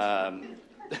 The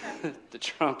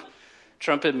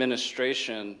Trump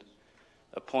administration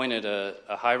appointed a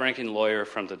high-ranking lawyer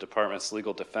from the department's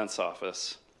legal defense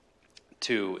office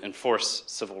to enforce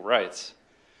civil rights.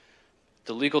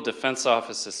 The legal defense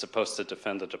office is supposed to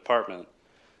defend the department.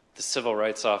 The civil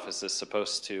rights office is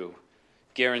supposed to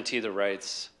guarantee the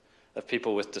rights of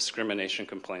people with discrimination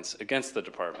complaints against the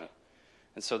department.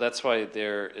 And so that's why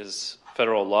there is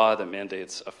federal law that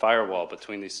mandates a firewall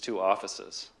between these two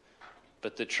offices.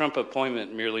 But the Trump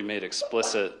appointment merely made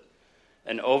explicit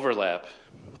an overlap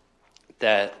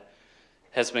that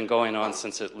has been going on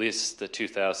since at least the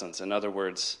 2000s. In other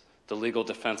words, the Legal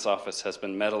Defense Office has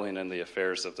been meddling in the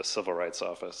affairs of the Civil Rights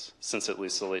Office since at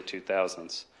least the late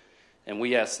 2000s. And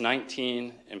we asked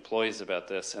 19 employees about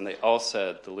this, and they all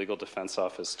said the Legal Defense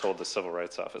Office told the Civil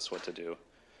Rights Office what to do.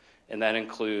 And that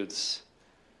includes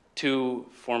 2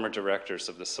 former directors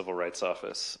of the Civil Rights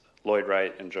Office, Lloyd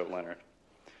Wright and Joe Leonard.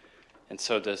 And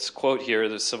so this quote here,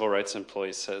 the civil rights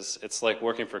employee says, it's like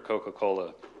working for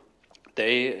Coca-Cola.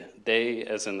 They,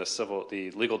 as in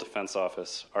the Legal Defense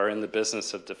Office, are in the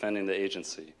business of defending the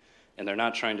agency, and they're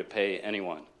not trying to pay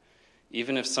anyone.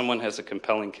 Even if someone has a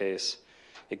compelling case,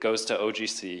 it goes to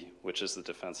OGC, which is the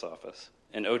defense office.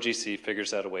 And OGC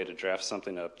figures out a way to draft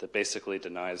something up that basically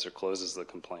denies or closes the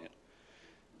complaint.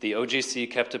 The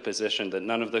OGC kept a position that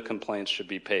none of the complaints should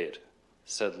be paid,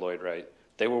 said Lloyd Wright.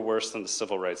 They were worse than the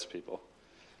civil rights people.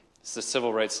 It's the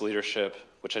civil rights leadership,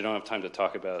 which I don't have time to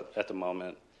talk about at the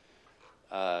moment.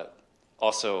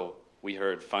 Also, we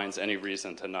heard finds any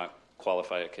reason to not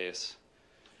qualify a case.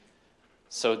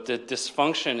 So the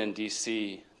dysfunction in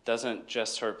DC doesn't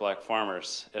just hurt black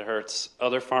farmers. It hurts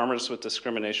other farmers with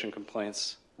discrimination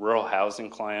complaints, rural housing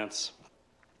clients,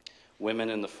 women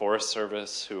in the Forest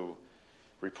Service who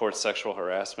report sexual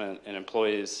harassment, and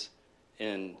employees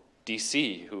in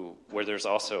DC where there's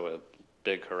also a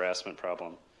big harassment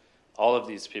problem. All of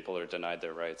these people are denied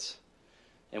their rights.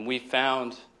 And we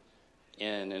found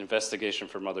in an investigation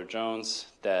for Mother Jones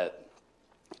that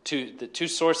the two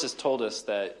sources told us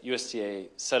that USDA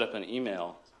set up an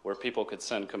email where people could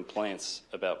send complaints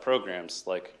about programs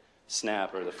like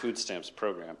SNAP or the food stamps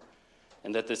program,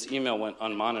 and that this email went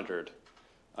unmonitored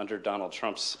under Donald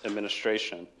Trump's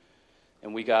administration.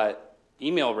 And we got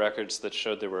email records that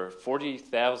showed there were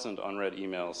 40,000 unread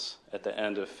emails at the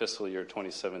end of fiscal year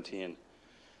 2017.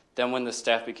 Then when the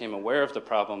staff became aware of the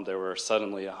problem, there were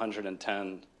suddenly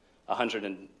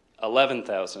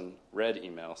 111,000 read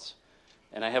emails.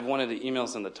 And I have one of the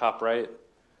emails in the top right,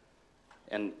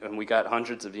 and we got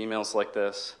hundreds of emails like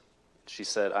this. She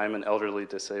said, "I'm an elderly,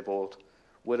 disabled,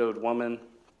 widowed woman.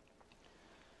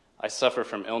 I suffer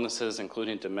from illnesses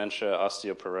including dementia,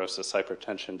 osteoporosis,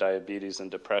 hypertension, diabetes, and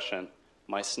depression.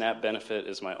 My SNAP benefit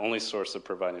is my only source of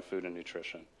providing food and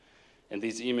nutrition." And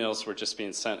these emails were just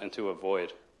being sent into a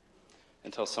void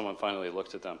until someone finally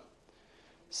looked at them.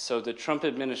 So the Trump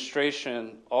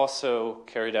administration also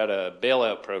carried out a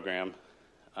bailout program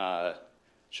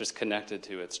just connected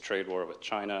to its trade war with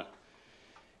China.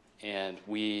 And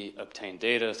we obtained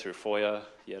data through FOIA,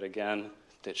 yet again,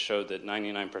 that showed that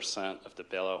 99% of the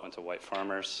bailout went to white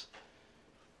farmers.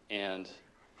 And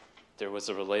there was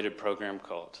a related program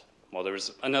there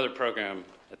was another program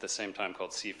at the same time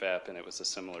called CFAP, and it was a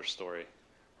similar story.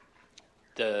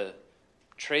 The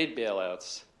trade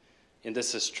bailouts, and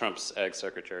this is Trump's ag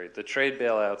secretary, the trade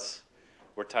bailouts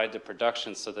were tied to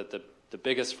production so that the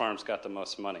biggest farms got the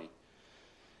most money.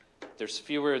 There's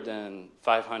fewer than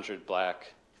 500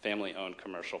 black family-owned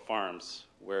commercial farms,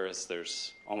 whereas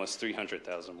there's almost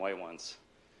 300,000 white ones.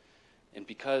 And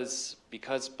because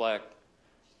black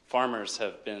farmers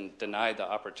have been denied the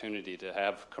opportunity to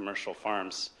have commercial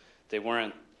farms, they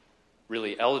weren't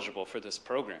really eligible for this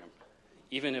program,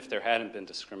 even if there hadn't been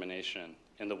discrimination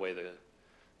in the way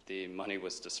the money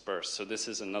was dispersed. So this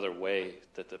is another way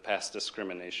that the past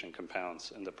discrimination compounds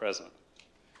in the present.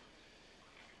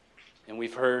 And we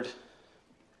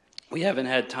haven't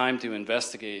had time to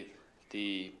investigate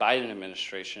the Biden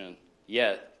administration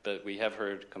yet, but we have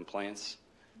heard complaints.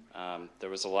 There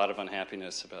was a lot of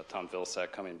unhappiness about Tom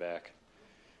Vilsack coming back.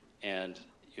 And,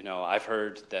 I've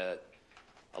heard that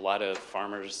a lot of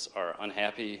farmers are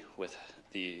unhappy with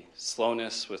the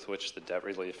slowness with which the debt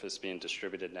relief is being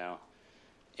distributed now,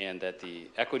 and that the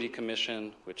Equity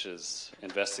Commission, which is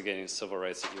investigating civil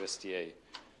rights at USDA,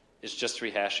 is just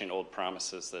rehashing old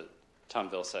promises that Tom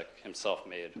Vilsack himself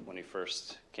made when he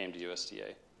first came to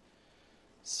USDA.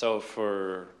 So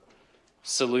for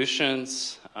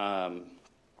solutions,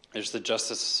 there's the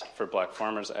Justice for Black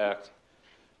Farmers Act,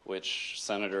 which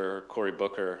Senator Cory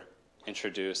Booker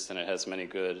introduced, and it has many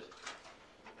good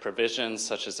provisions,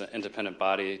 such as an independent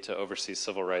body to oversee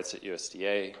civil rights at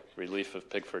USDA, relief of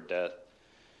Pigford debt.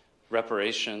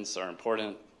 Reparations are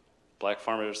important. Black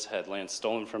farmers had land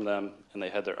stolen from them, and they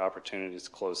had their opportunities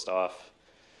closed off.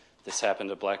 This happened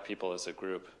to black people as a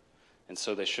group, and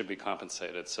so they should be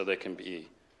compensated so they can be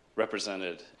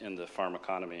represented in the farm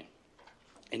economy.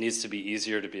 It needs to be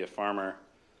easier to be a farmer.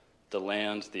 The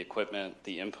land, the equipment,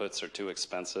 the inputs are too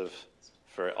expensive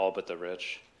for all but the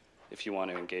rich if you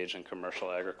want to engage in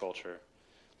commercial agriculture.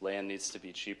 Land needs to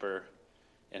be cheaper,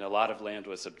 and a lot of land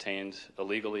was obtained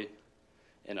illegally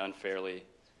and unfairly,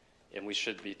 and we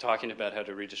should be talking about how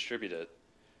to redistribute it.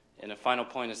 And a final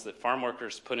point is that farm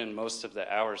workers put in most of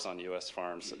the hours on U.S.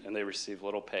 farms, and they receive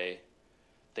little pay.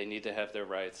 They need to have their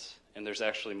rights, and there's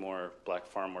actually more black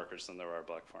farm workers than there are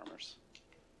black farmers.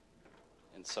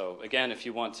 And so, again, if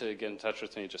you want to get in touch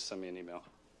with me, just send me an email.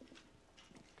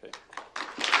 Okay.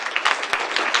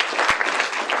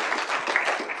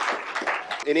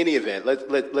 In any event,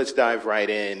 let's dive right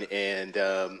in.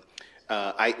 And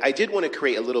I did want to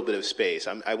create a little bit of space.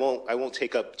 I won't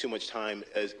take up too much time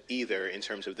as either in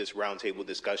terms of this roundtable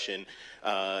discussion.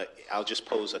 I'll just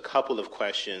pose a couple of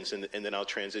questions and then I'll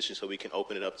transition so we can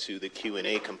open it up to the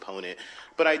Q&A component.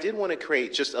 But I did want to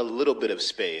create just a little bit of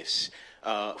space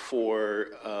for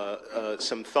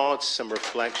some thoughts, some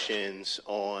reflections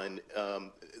on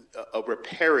a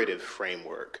reparative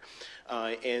framework.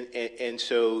 And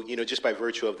so, just by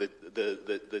virtue of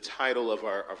the title of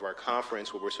our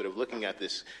conference, where we're sort of looking at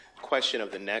this question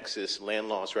of the nexus, land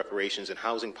loss, reparations, and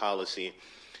housing policy,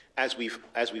 as we've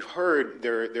heard,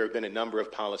 there have been a number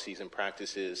of policies and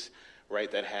practices,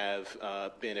 right, that have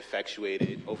been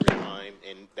effectuated over time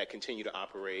and that continue to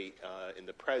operate in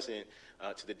the present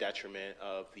to the detriment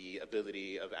of the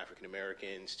ability of African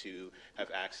Americans to have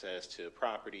access to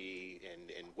property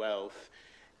and wealth.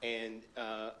 And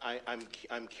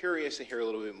I'm curious to hear a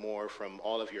little bit more from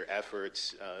all of your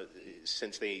efforts,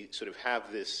 since they sort of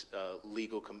have this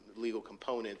legal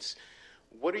components.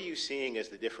 What are you seeing as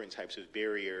the different types of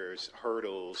barriers,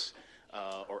 hurdles,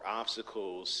 or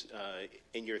obstacles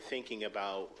in your thinking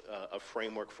about a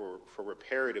framework for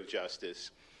reparative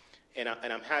justice? And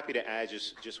I'm happy to add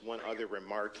just one other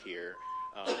remark here.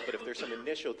 But if there's some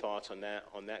initial thoughts on that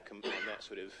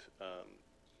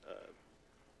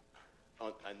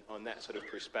sort of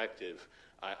perspective,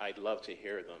 I'd love to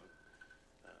hear them.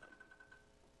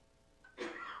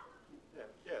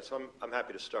 So I'm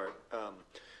happy to start.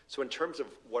 So in terms of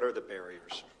what are the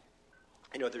barriers,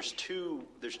 there's two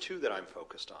that I'm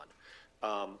focused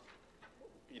on.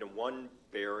 One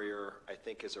barrier I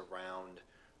think is around,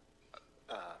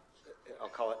 I'll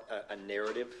call it a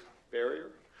narrative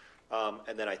barrier.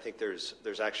 And then I think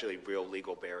there's actually real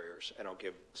legal barriers, and I'll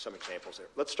give some examples there.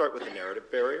 Let's start with the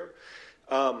narrative barrier.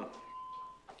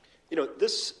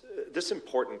 This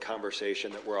important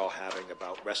conversation that we're all having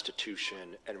about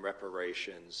restitution and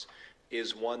reparations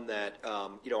is one that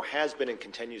has been and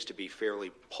continues to be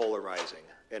fairly polarizing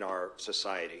in our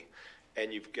society.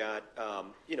 And you've got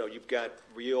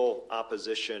real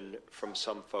opposition from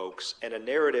some folks, and a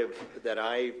narrative that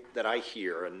I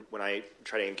hear, and when I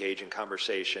try to engage in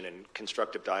conversation and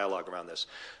constructive dialogue around this,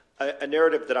 a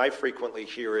narrative that I frequently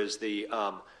hear is the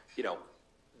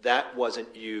that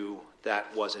wasn't you,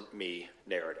 that wasn't me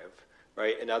narrative,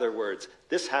 right? In other words,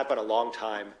 this happened a long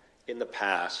time in the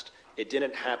past. It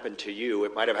didn't happen to you.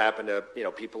 It might have happened to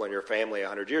people in your family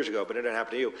 100 years ago, but it didn't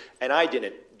happen to you. And I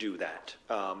didn't do that.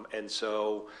 And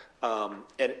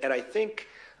I think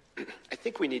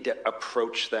we need to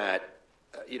approach that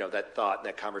that thought and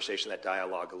that conversation, that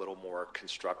dialogue a little more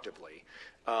constructively.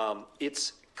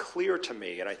 It's clear to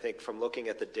me, and I think from looking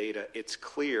at the data, it's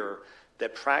clear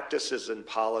that practices and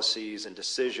policies and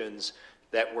decisions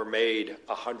that were made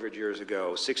 100 years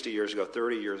ago, 60 years ago,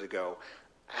 30 years ago,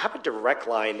 have a direct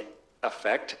line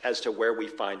effect as to where we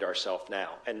find ourselves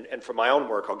now. And from my own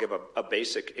work, I'll give a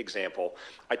basic example.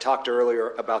 I talked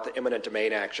earlier about the eminent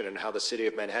domain action and how the city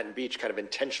of Manhattan Beach kind of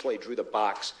intentionally drew the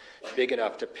box big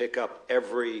enough to pick up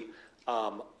every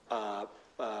home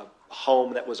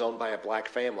that was owned by a black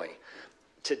family.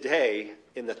 Today,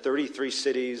 in the 33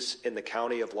 cities in the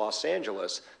county of Los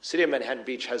Angeles, city of Manhattan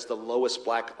Beach has the lowest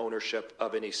black ownership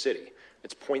of any city.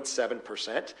 It's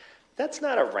 0.7%. That's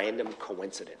not a random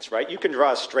coincidence, right? You can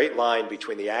draw a straight line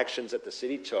between the actions that the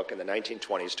city took in the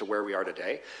 1920s to where we are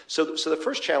today. So the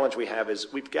first challenge we have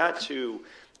is we've got to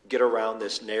get around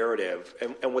this narrative.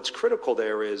 And what's critical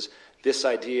there is this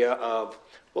idea of,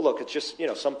 well, look, it's just,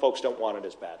 some folks don't want it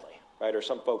as badly, right? Or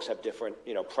some folks have different,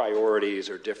 priorities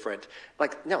or different,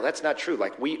 no, that's not true.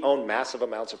 We own massive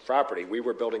amounts of property. We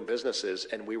were building businesses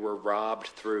and we were robbed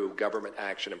through government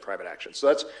action and private action. So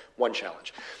that's one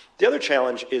challenge. The other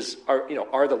challenge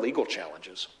are the legal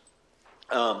challenges.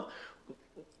 I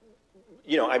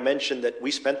mentioned that we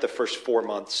spent the first 4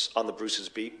 months on the Bruce's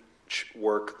Beach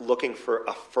work looking for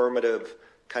affirmative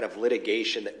kind of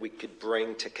litigation that we could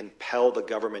bring to compel the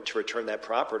government to return that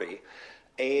property.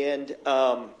 And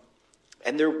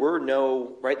there were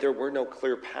no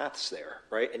clear paths there,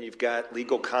 right? And you've got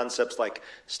legal concepts like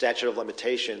statute of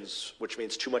limitations, which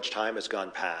means too much time has gone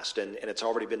past and it's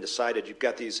already been decided. You've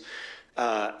got these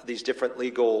different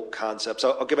legal concepts.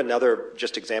 I'll give another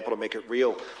just example to make it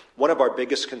real. One of our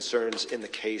biggest concerns in the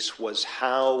case was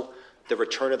how the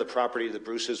return of the property to the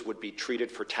Bruces would be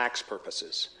treated for tax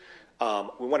purposes.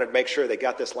 We wanted to make sure they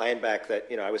got this land back that,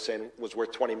 I was saying was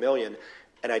worth $20 million.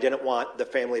 And I didn't want the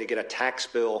family to get a tax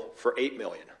bill for $8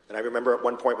 million. And I remember at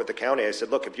one point with the county, I said,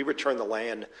 look, if you return the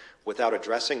land without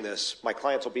addressing this, my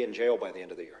clients will be in jail by the end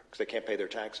of the year because they can't pay their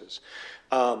taxes.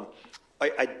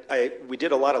 We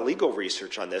did a lot of legal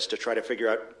research on this to try to figure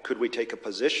out, could we take a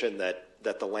position that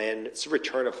that the land, it's a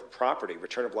return of property,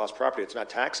 return of lost property. It's not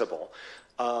taxable.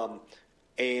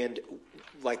 And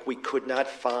like we could not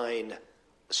find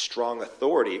strong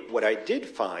authority. What I did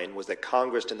find was that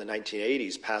Congress in the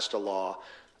 1980s passed a law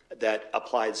that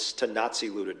applies to Nazi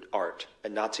looted art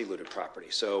and Nazi looted property.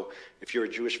 So if you're a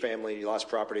Jewish family and you lost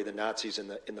property to the Nazis in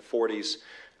the 40s,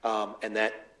 and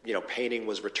that painting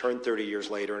was returned 30 years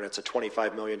later and it's a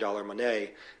 $25 million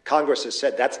Monet, Congress has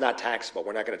said that's not taxable.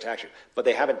 We're not going to tax you. But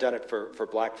they haven't done it for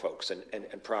black folks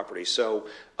and property. So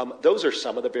those are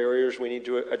some of the barriers we need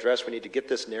to address. We need to get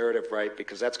this narrative right,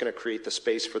 because that's going to create the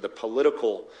space for the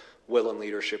political will and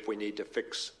leadership we need to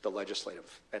fix the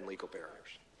legislative and legal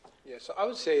barriers. Yeah, so I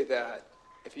would say that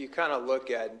if you kind of look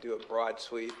at and do a broad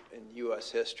sweep in U.S.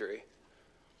 history,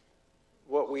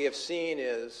 what we have seen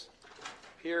is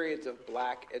periods of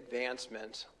black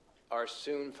advancement are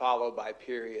soon followed by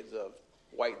periods of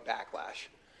white backlash.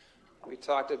 We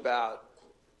talked about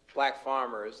black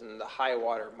farmers and the high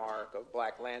water mark of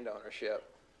black land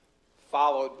ownership,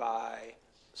 followed by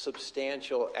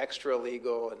substantial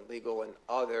extra-legal and legal and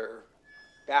other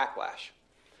backlash.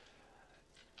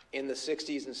 In the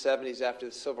 60s and 70s, after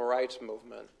the Civil Rights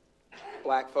Movement,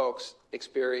 black folks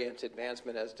experienced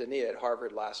advancement, as Dania at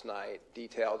Harvard last night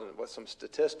detailed with some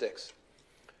statistics.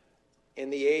 In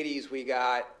the 80s, we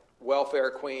got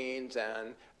welfare queens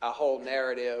and a whole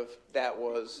narrative that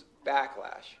was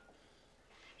backlash.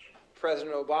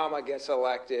 President Obama gets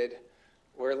elected.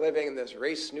 We're living in this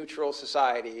race-neutral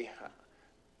society,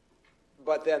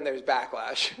 but then there's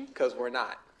backlash because we're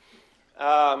not.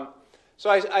 So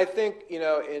I think,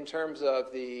 in terms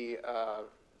of the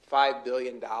 $5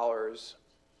 billion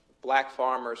black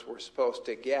farmers were supposed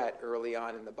to get early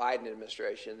on in the Biden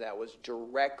administration, that was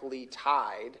directly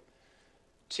tied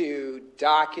to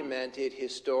documented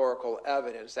historical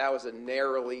evidence. That was a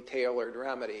narrowly tailored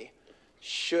remedy,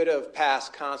 should have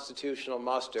passed constitutional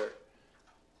muster.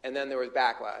 And then there was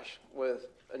backlash with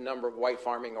a number of white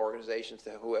farming organizations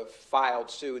who have filed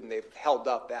suit, and they've held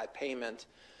up that payment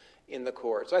in the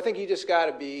court. So I think you just got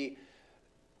to be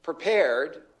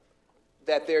prepared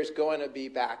that there's going to be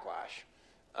backlash.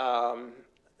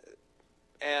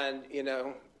 And,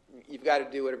 you've got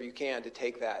to do whatever you can to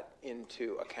take that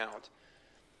into account.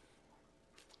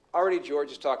 Already George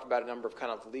has talked about a number of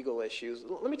kind of legal issues.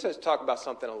 Let me just talk about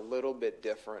something a little bit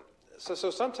different. So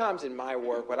sometimes in my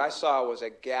work, what I saw was a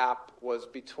gap was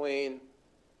between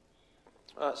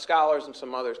scholars and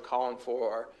some others calling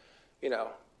for,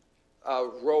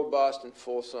 robust and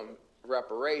fulsome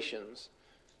reparations,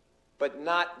 but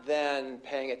not then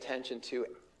paying attention to,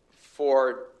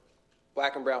 for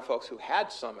black and brown folks who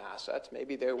had some assets,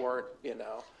 maybe they weren't,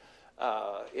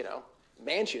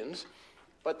 mansions,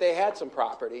 but they had some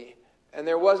property, and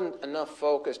there wasn't enough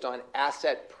focused on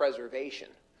asset preservation.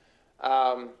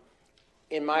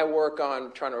 In my work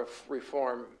on trying to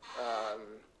reform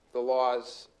the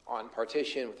laws on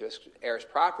partition with respect to heirs'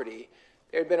 property,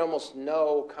 there had been almost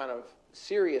no kind of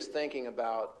serious thinking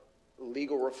about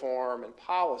legal reform and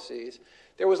policies.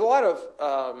 There was a lot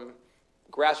of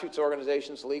grassroots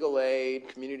organizations, legal aid,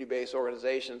 community-based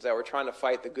organizations that were trying to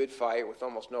fight the good fight with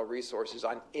almost no resources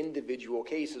on individual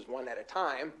cases, one at a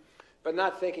time, but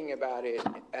not thinking about it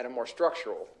at a more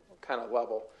structural kind of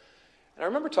level. And I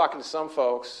remember talking to some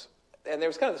folks, and there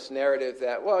was kind of this narrative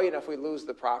that, well, if we lose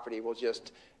the property, we'll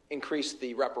just increase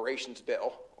the reparations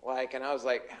bill. And I was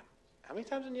like, how many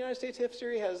times in the United States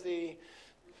history has the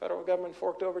federal government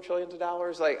forked over trillions of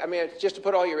dollars? Just to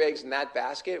put all your eggs in that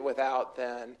basket without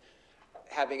then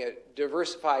having a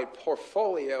diversified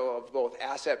portfolio of both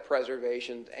asset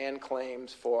preservation and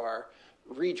claims for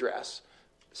redress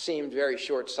seemed very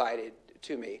short-sighted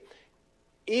to me.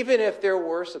 Even if there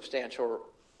were substantial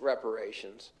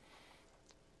reparations,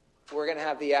 we're going to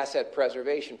have the asset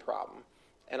preservation problem.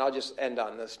 And I'll just end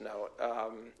on this note.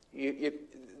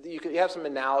 You have some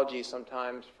analogies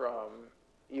sometimes from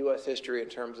U.S. history in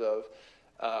terms of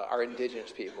our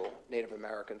indigenous people, Native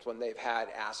Americans, when they've had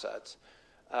assets.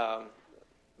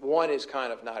 One is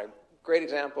kind of not a great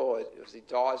example. It was the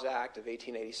Dawes Act of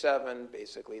 1887.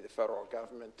 Basically, the federal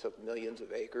government took millions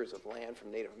of acres of land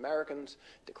from Native Americans,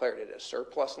 declared it as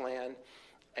surplus land,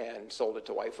 and sold it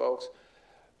to white folks.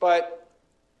 But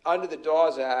under the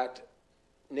Dawes Act,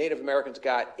 Native Americans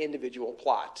got individual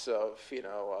plots of,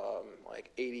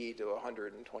 80 to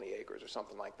 120 acres or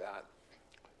something like that.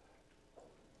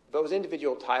 Those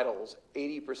individual titles,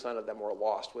 80% of them were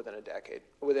lost within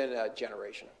a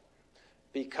generation,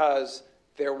 because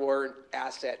there weren't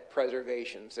asset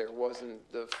preservations. There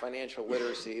wasn't the financial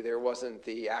literacy. There wasn't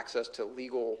the access to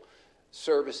legal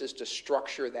services to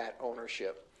structure that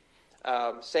ownership.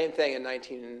 Same thing in the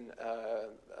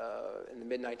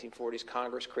mid-1940s,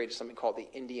 Congress created something called the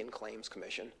Indian Claims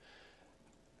Commission.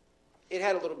 It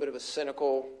had a little bit of a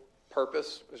cynical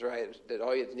purpose, was right, that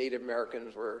all the Native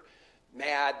Americans were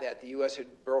mad that the U.S. had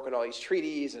broken all these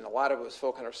treaties, and a lot of it was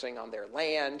focusing on their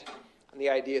land. And the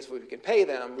idea is if we can pay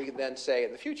them, we can then say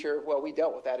in the future, well, we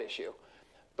dealt with that issue.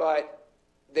 But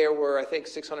there were, I think,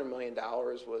 $600 million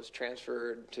was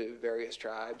transferred to various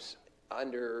tribes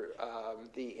under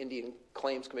the Indian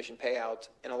Claims Commission payouts,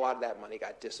 and a lot of that money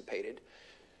got dissipated.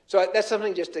 So that's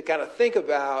something just to kind of think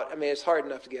about. I mean, it's hard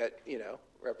enough to get,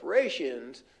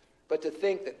 reparations, but to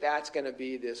think that that's going to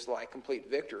be this like complete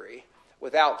victory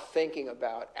without thinking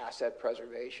about asset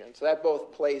preservation. So that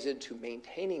both plays into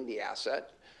maintaining the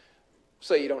asset,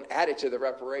 so you don't add it to the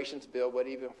reparations bill, but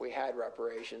even if we had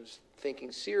reparations,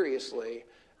 thinking seriously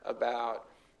about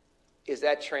is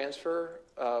that transfer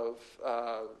of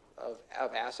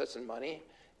assets and money,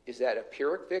 is that a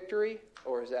Pyrrhic victory,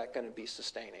 or is that going to be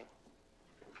sustaining?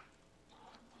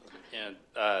 And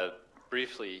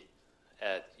briefly,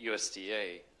 at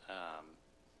USDA,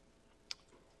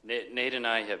 Nate and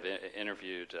I have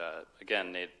interviewed,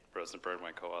 again, Nate Rosenberg,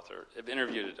 my co-author, have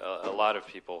interviewed a lot of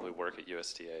people who work at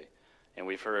USDA, and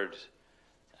we've heard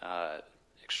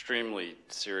extremely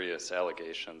serious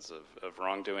allegations of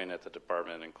wrongdoing at the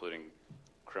department, including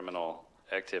criminal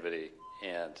activity.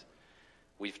 And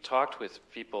we've talked with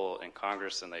people in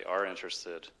Congress, and they are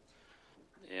interested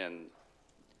in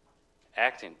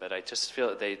acting, but I just feel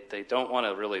that they don't want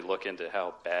to really look into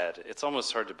how bad. It's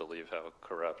almost hard to believe how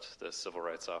corrupt the Civil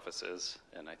Rights Office is,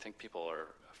 and I think people are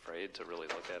afraid to really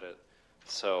look at it.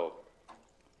 So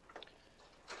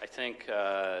I think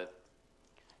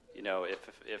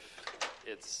if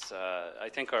it's I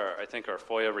think our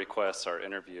FOIA requests, our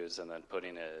interviews, and then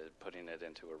putting it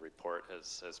into a report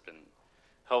has been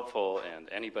helpful. And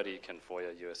anybody can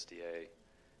FOIA USDA,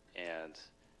 and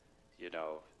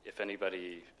if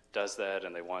anybody does that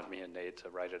and they want me and Nate to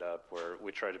write it up,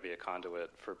 we try to be a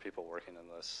conduit for people working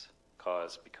in this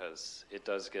cause, because it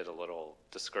does get a little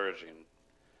discouraging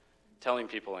telling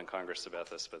people in Congress about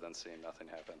this but then seeing nothing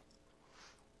happen.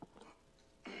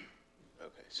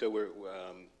 Okay, so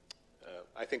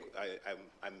I think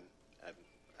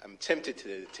I'm tempted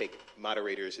to take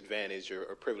moderator's advantage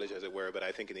or privilege, as it were, but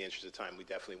I think in the interest of time, we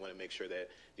definitely want to make sure that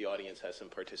the audience has some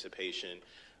participation.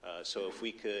 So if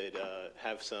we could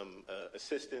have some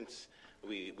assistance,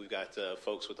 we've got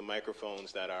folks with the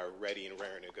microphones that are ready and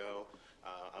raring to go.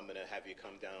 I'm going to have you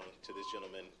come down to this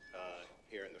gentleman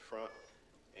here in the front.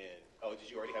 And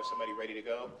did you already have somebody ready to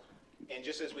go? And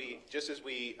just as we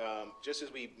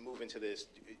move into this,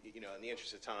 in the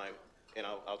interest of time, and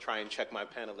I'll try and check my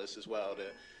panelists as well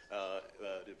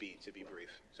to be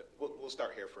brief. So we'll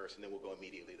start here first, and then we'll go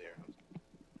immediately there.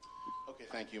 Okay,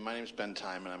 thank you. My name is Ben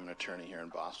Time, and I'm an attorney here in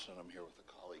Boston. I'm here with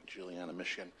a colleague, Juliana,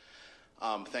 Michigan.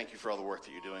 Thank you for all the work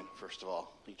that you're doing, first of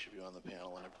all, each of you on the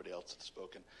panel and everybody else that's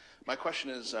spoken. My question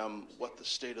is what the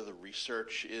state of the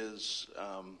research is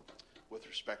with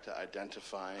respect to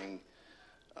identifying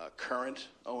current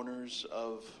owners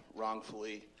of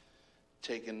wrongfully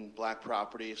taken black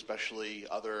property, especially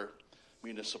other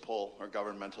municipal or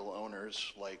governmental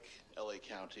owners like LA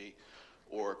County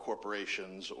or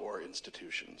corporations or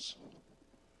institutions.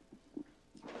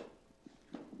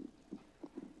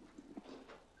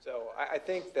 So I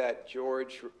think that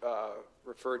George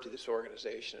referred to this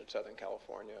organization in Southern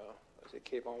California. Is it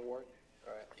Cape on Ward?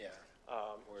 All right. Yeah.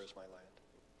 Where's my land?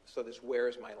 So this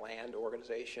Where's My Land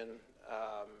organization,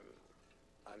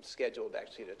 I'm scheduled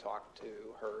actually to talk to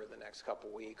her the next couple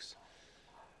weeks.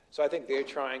 So I think they're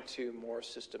trying to more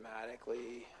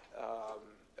systematically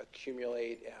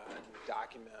accumulate and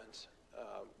document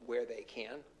where they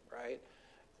can, right?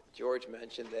 George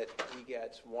mentioned that he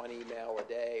gets one email a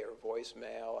day or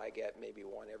voicemail. I get maybe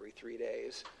one every 3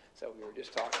 days. So we were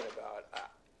just talking about,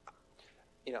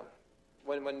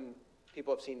 when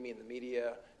people have seen me in the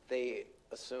media, they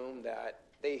assume that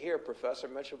they hear Professor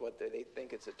Mitchell, but they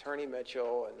think it's Attorney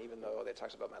Mitchell, and even though they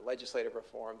talks about my legislative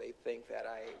reform, they think that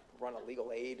I run a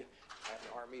legal aid. I have an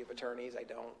army of attorneys. I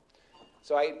don't.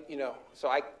 So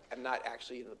I'm not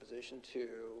actually in the position to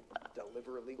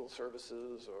deliver legal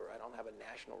services, or I don't have a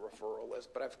national referral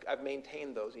list, but I've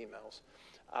maintained those emails.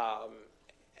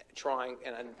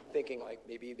 And I'm thinking like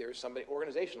maybe there's somebody,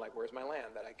 organization like Where's My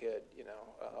Land that I could,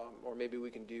 or maybe we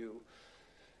can do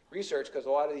research, because a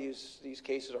lot of these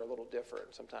cases are a little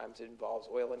different. Sometimes it involves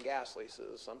oil and gas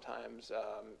leases. Sometimes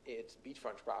it's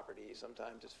beachfront property.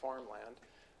 Sometimes it's farmland.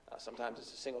 Sometimes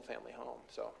it's a single-family home.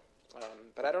 So,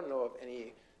 but I don't know of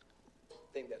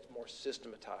anything that's more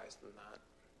systematized than that.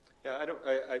 Yeah,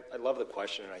 I love the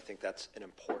question, and I think that's an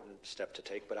important step to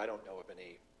take, but I don't know of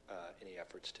any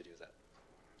efforts to do that.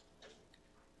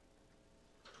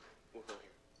 We'll go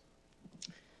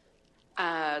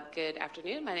here. Good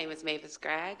afternoon. My name is Mavis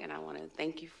Gregg, and I want to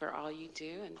thank you for all you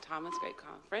do. And Thomas, great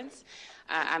conference.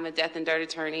 I'm a death and dirt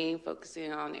attorney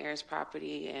focusing on heirs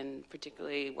property and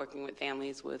particularly working with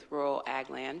families with rural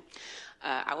ag land.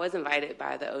 I was invited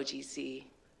by the OGC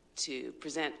to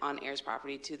present on heirs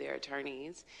property to their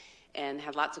attorneys and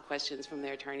had lots of questions from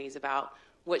their attorneys about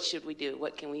what should we do,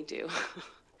 what can we do?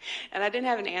 And I didn't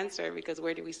have an answer because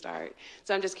where do we start?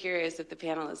 So I'm just curious if the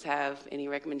panelists have any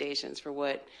recommendations for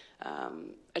what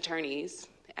attorneys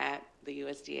at the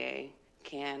USDA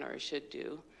can or should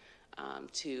do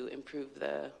to improve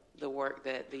the work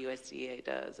that the USDA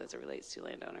does as it relates to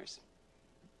landowners.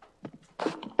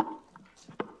 That's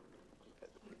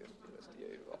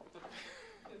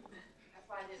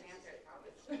why I didn't answer it,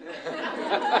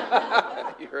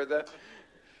 You heard that?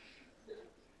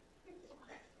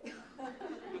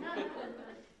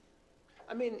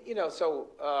 I mean, so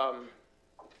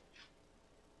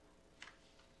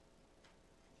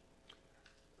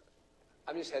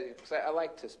I'm just hesitant because I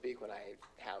like to speak when I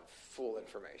have full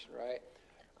information, right?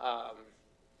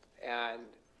 And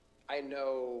I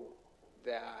know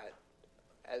that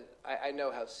I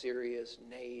know how serious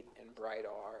Nate and Bright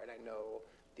are, and I know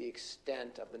the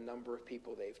extent of the number of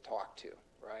people they've talked to,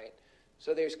 right?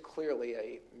 So there's clearly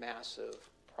a massive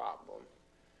problem.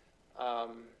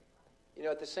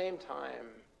 At the same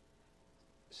time,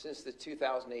 since the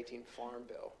 2018 Farm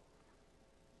Bill,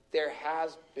 there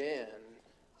has been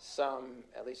some,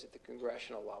 at least at the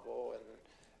congressional level, and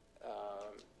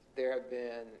there have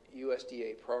been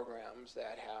USDA programs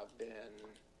that have been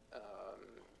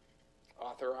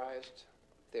authorized.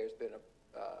 There's been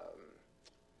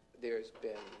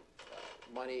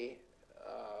money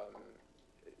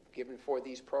given for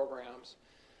these programs,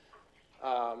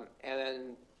 and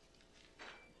then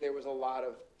there was a lot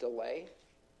of delay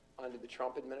under the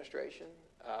Trump administration.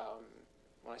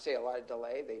 When I say a lot of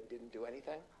delay, they didn't do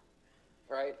anything,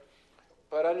 right?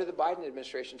 But under the Biden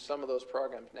administration, some of those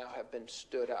programs now have been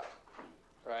stood up,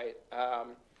 right?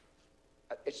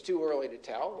 It's too early to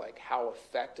tell, like, how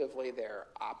effectively they're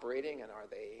operating and are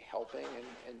they helping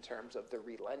in terms of the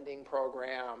relending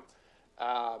program,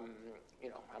 how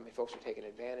many folks are taking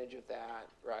advantage of that,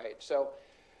 right? So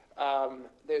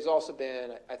there's also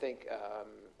been, I think,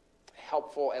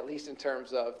 helpful, at least in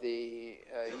terms of the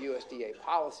USDA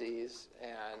policies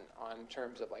and on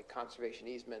terms of like conservation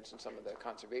easements and some of the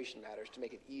conservation matters to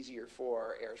make it easier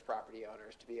for heirs property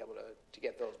owners to be able to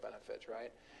get those benefits,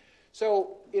 right?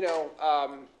 So,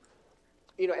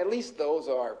 at least those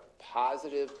are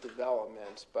positive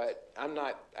developments, but I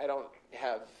don't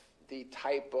have the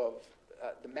type of,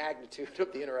 the magnitude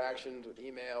of the interactions with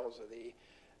emails or the,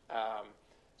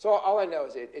 so all I know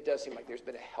is it does seem like there's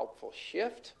been a helpful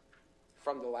shift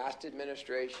from the last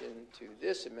administration to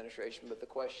this administration, but the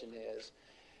question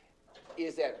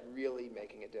is that really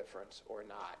making a difference or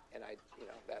not? And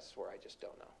that's where I just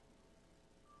don't know.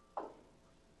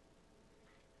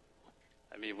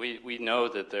 I mean, we know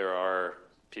that there are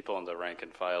people in the rank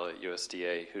and file at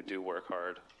USDA who do work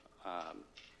hard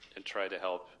and try to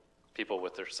help people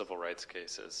with their civil rights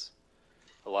cases.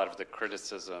 A lot of the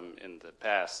criticism in the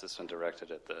past has been directed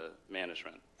at the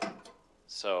management.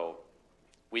 So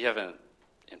we haven't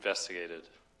investigated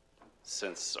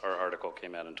since our article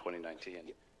came out in 2019.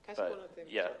 Can I say one other thing?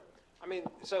 Yeah. I mean,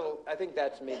 so I think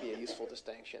that's maybe a useful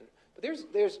distinction. But there's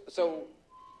a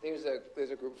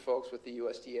group of folks with the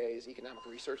USDA's Economic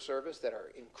Research Service that are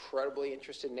incredibly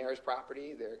interested in heirs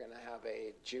property. They're going to have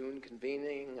a June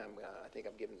convening. I think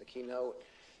I'm giving the keynote.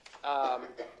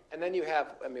 And then we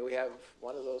have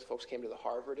one of those folks came to the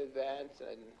Harvard event,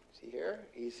 and is he here?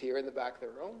 He's here in the back of the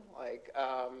room.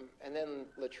 And then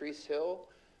Latrice Hill,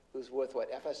 who's with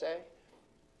FSA,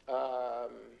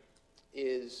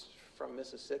 is from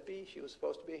Mississippi. She was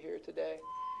supposed to be here today.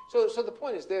 So the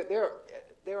point is there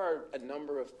are a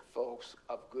number of folks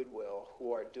of goodwill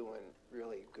who are doing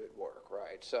really good work,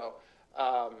 right? So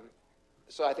I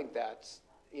think that's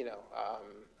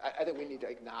I think we need to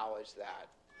acknowledge that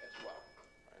as well.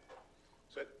 Right?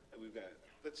 So we've got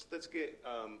let's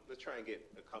try and get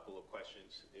a couple of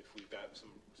questions if we've got some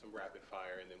rapid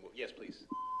fire, and then yes, please.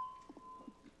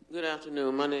 Good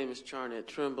afternoon. My name is Charnette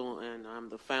Trimble, and I'm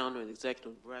the founder and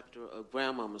executive director of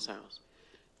Grandmama's House.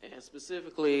 And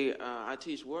specifically, I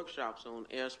teach workshops on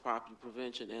heirs property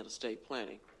prevention and estate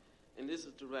planning. And this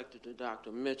is directed to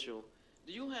Dr. Mitchell.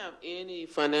 Do you have any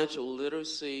financial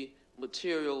literacy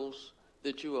materials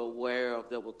that you're aware of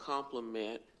that will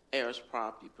complement heirs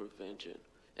property prevention?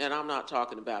 And I'm not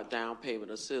talking about down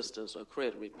payment assistance or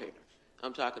credit repair.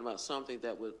 I'm talking about something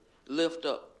that would lift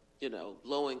up,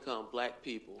 low-income black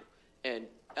people and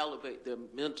elevate their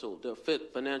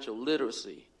financial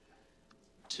literacy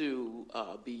to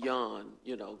beyond,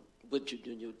 what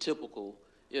your typical,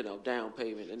 down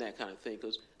payment and that kind of thing.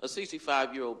 Because a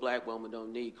 65-year-old black woman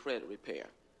don't need credit repair.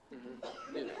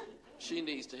 Mm-hmm. She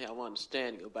needs to have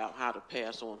understanding about how to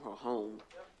pass on her home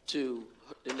to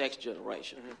the next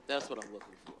generation. Mm-hmm. That's what I'm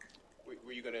looking for.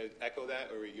 Were you going to echo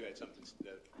that, or you had something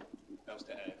else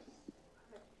to add?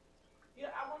 Yeah,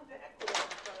 I wanted to echo that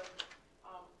because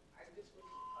I just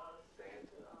was saying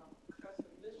to Professor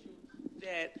Mitchell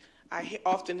that I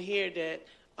often hear that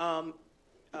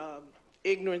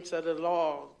ignorance of the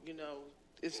law,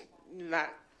 is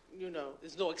not,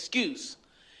 there's no excuse.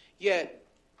 Yet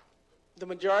the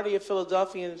majority of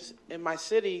Philadelphians in my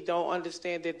city don't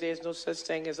understand that there's no such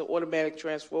thing as an automatic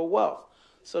transfer of wealth.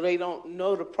 So they don't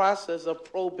know the process of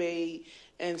probate.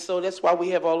 And so that's why we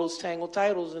have all those tangled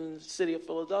titles in the city of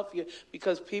Philadelphia,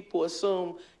 because people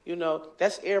assume,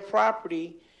 that's heir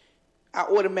property. I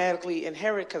automatically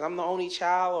inherit because I'm the only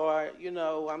child, or,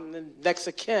 I'm the next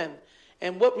of kin.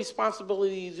 And what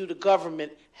responsibility do the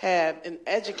government have in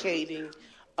educating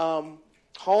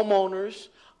homeowners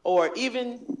or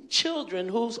even children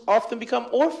who often become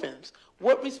orphans?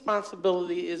 What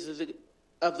responsibility is it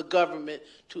of the government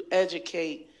to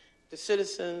educate the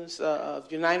citizens of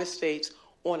the United States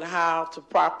on how to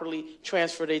properly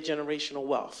transfer their generational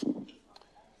wealth?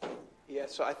 Yeah,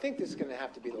 so I think this is going to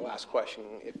have to be the last question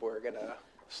if we're going to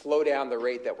slow down the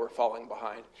rate that we're falling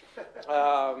behind.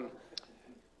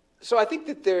 So I think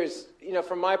that there's,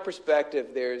 from my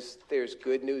perspective, there's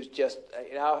good news. Just,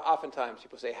 oftentimes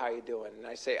people say, how are you doing? And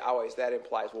I say always, that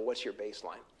implies, well, what's your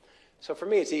baseline? So for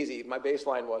me, it's easy. My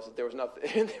baseline was that there was nothing,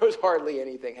 there was hardly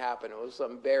anything happen. It was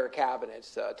some bare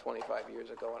cabinets 25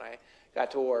 years ago when I got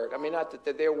to work. I mean, not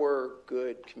that there were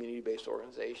good community-based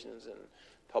organizations and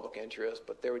public interest,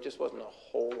 but there just wasn't a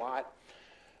whole lot.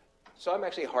 So I'm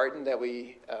actually heartened that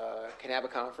we can have a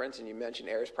conference, and you mentioned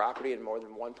heirs property, and more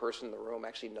than one person in the room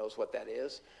actually knows what that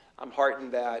is. I'm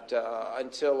heartened that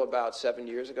until about 7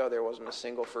 years ago, there wasn't a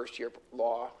single first-year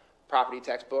law property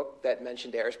textbook that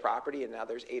mentioned heirs property, and now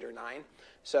there's 8 or 9.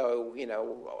 So,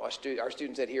 our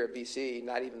students here at BC,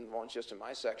 not even ones just in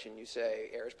my section, you say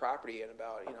heirs property, and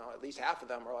about, at least half of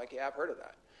them are like, yeah, I've heard of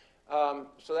that.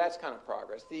 So that's kind of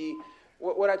progress.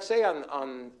 What I'd say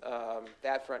on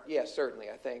that front, yes, certainly,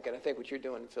 I think what you're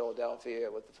doing in Philadelphia,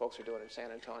 what the folks are doing in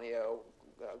San Antonio,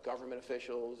 government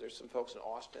officials, there's some folks in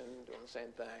Austin doing the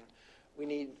same thing. We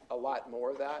need a lot more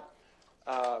of that.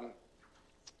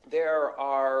 There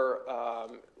are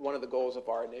one of the goals of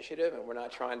our initiative, and we're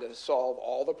not trying to solve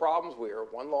all the problems. We are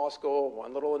one law school,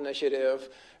 one little initiative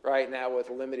right now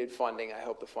with limited funding. I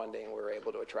hope the funding we're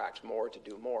able to attract more to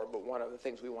do more. But one of the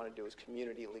things we want to do is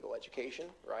community legal education,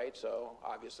 right? So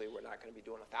obviously we're not going to be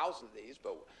doing 1,000 of these,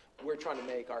 but we're trying to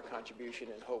make our contribution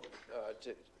and hope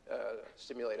to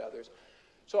stimulate others.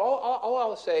 So all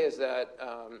I'll say is that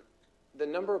the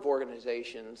number of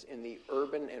organizations in the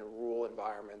urban and rural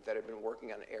environment that have been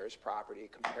working on heirs property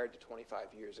compared to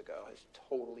 25 years ago has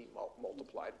totally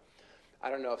multiplied. I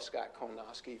don't know if Scott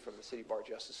Konoski from the City Bar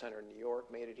Justice Center in New York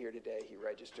made it here today. He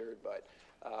registered, but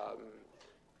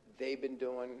they've been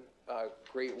doing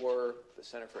great work. The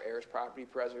Center for Heirs Property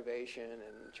Preservation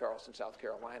in Charleston, South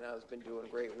Carolina has been doing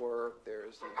great work.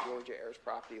 There's the Georgia Heirs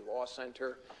Property Law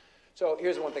Center. So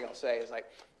here's one thing I'll say is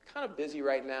kind of busy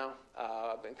right now.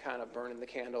 I've been kind of burning the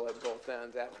candle at both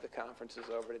ends after the conference is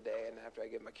over today, and after I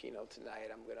give my keynote tonight,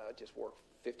 I'm going to just work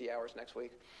 50 hours next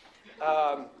week.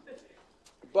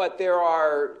 But there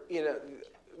are,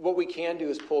 what we can do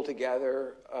is pull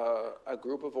together a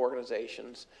group of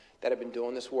organizations that have been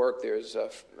doing this work. There's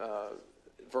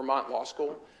Vermont Law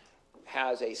School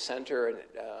has a center, an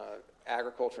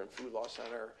agriculture and food law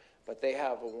center, but they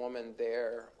have a woman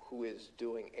there who is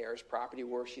doing heirs property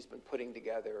work. She's been putting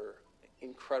together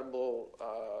incredible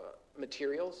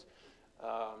materials.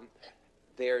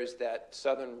 There's that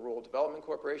Southern Rural Development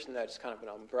Corporation that's kind of an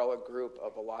umbrella group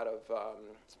of a lot of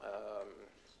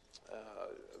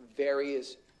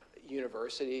various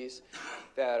universities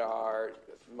that are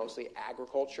mostly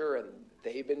agriculture, and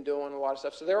they've been doing a lot of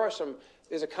stuff. So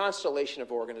there's a constellation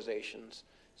of organizations.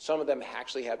 Some of them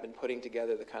actually have been putting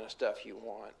together the kind of stuff you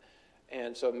want.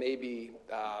 And so maybe,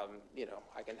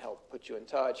 I can help put you in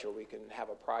touch, or we can have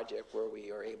a project where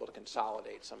we are able to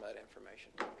consolidate some of that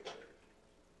information.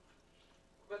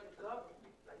 But the government,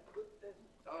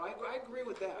 I agree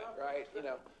with that, right?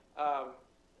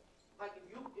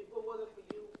 if it wasn't for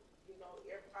you,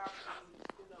 air property,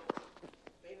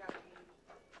 may not be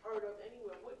heard of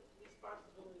anywhere. What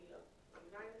responsibility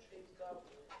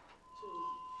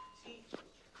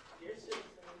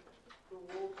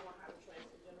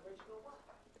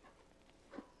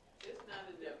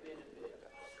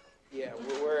Yeah,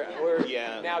 we're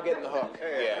Yeah. now getting the hook.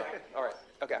 Yeah. All right.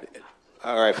 Okay.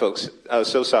 All right, folks.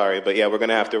 So sorry, but yeah, we're going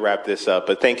to have to wrap this up.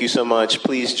 But thank you so much.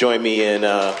 Please join me in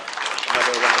another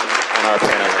round on our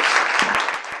panelists.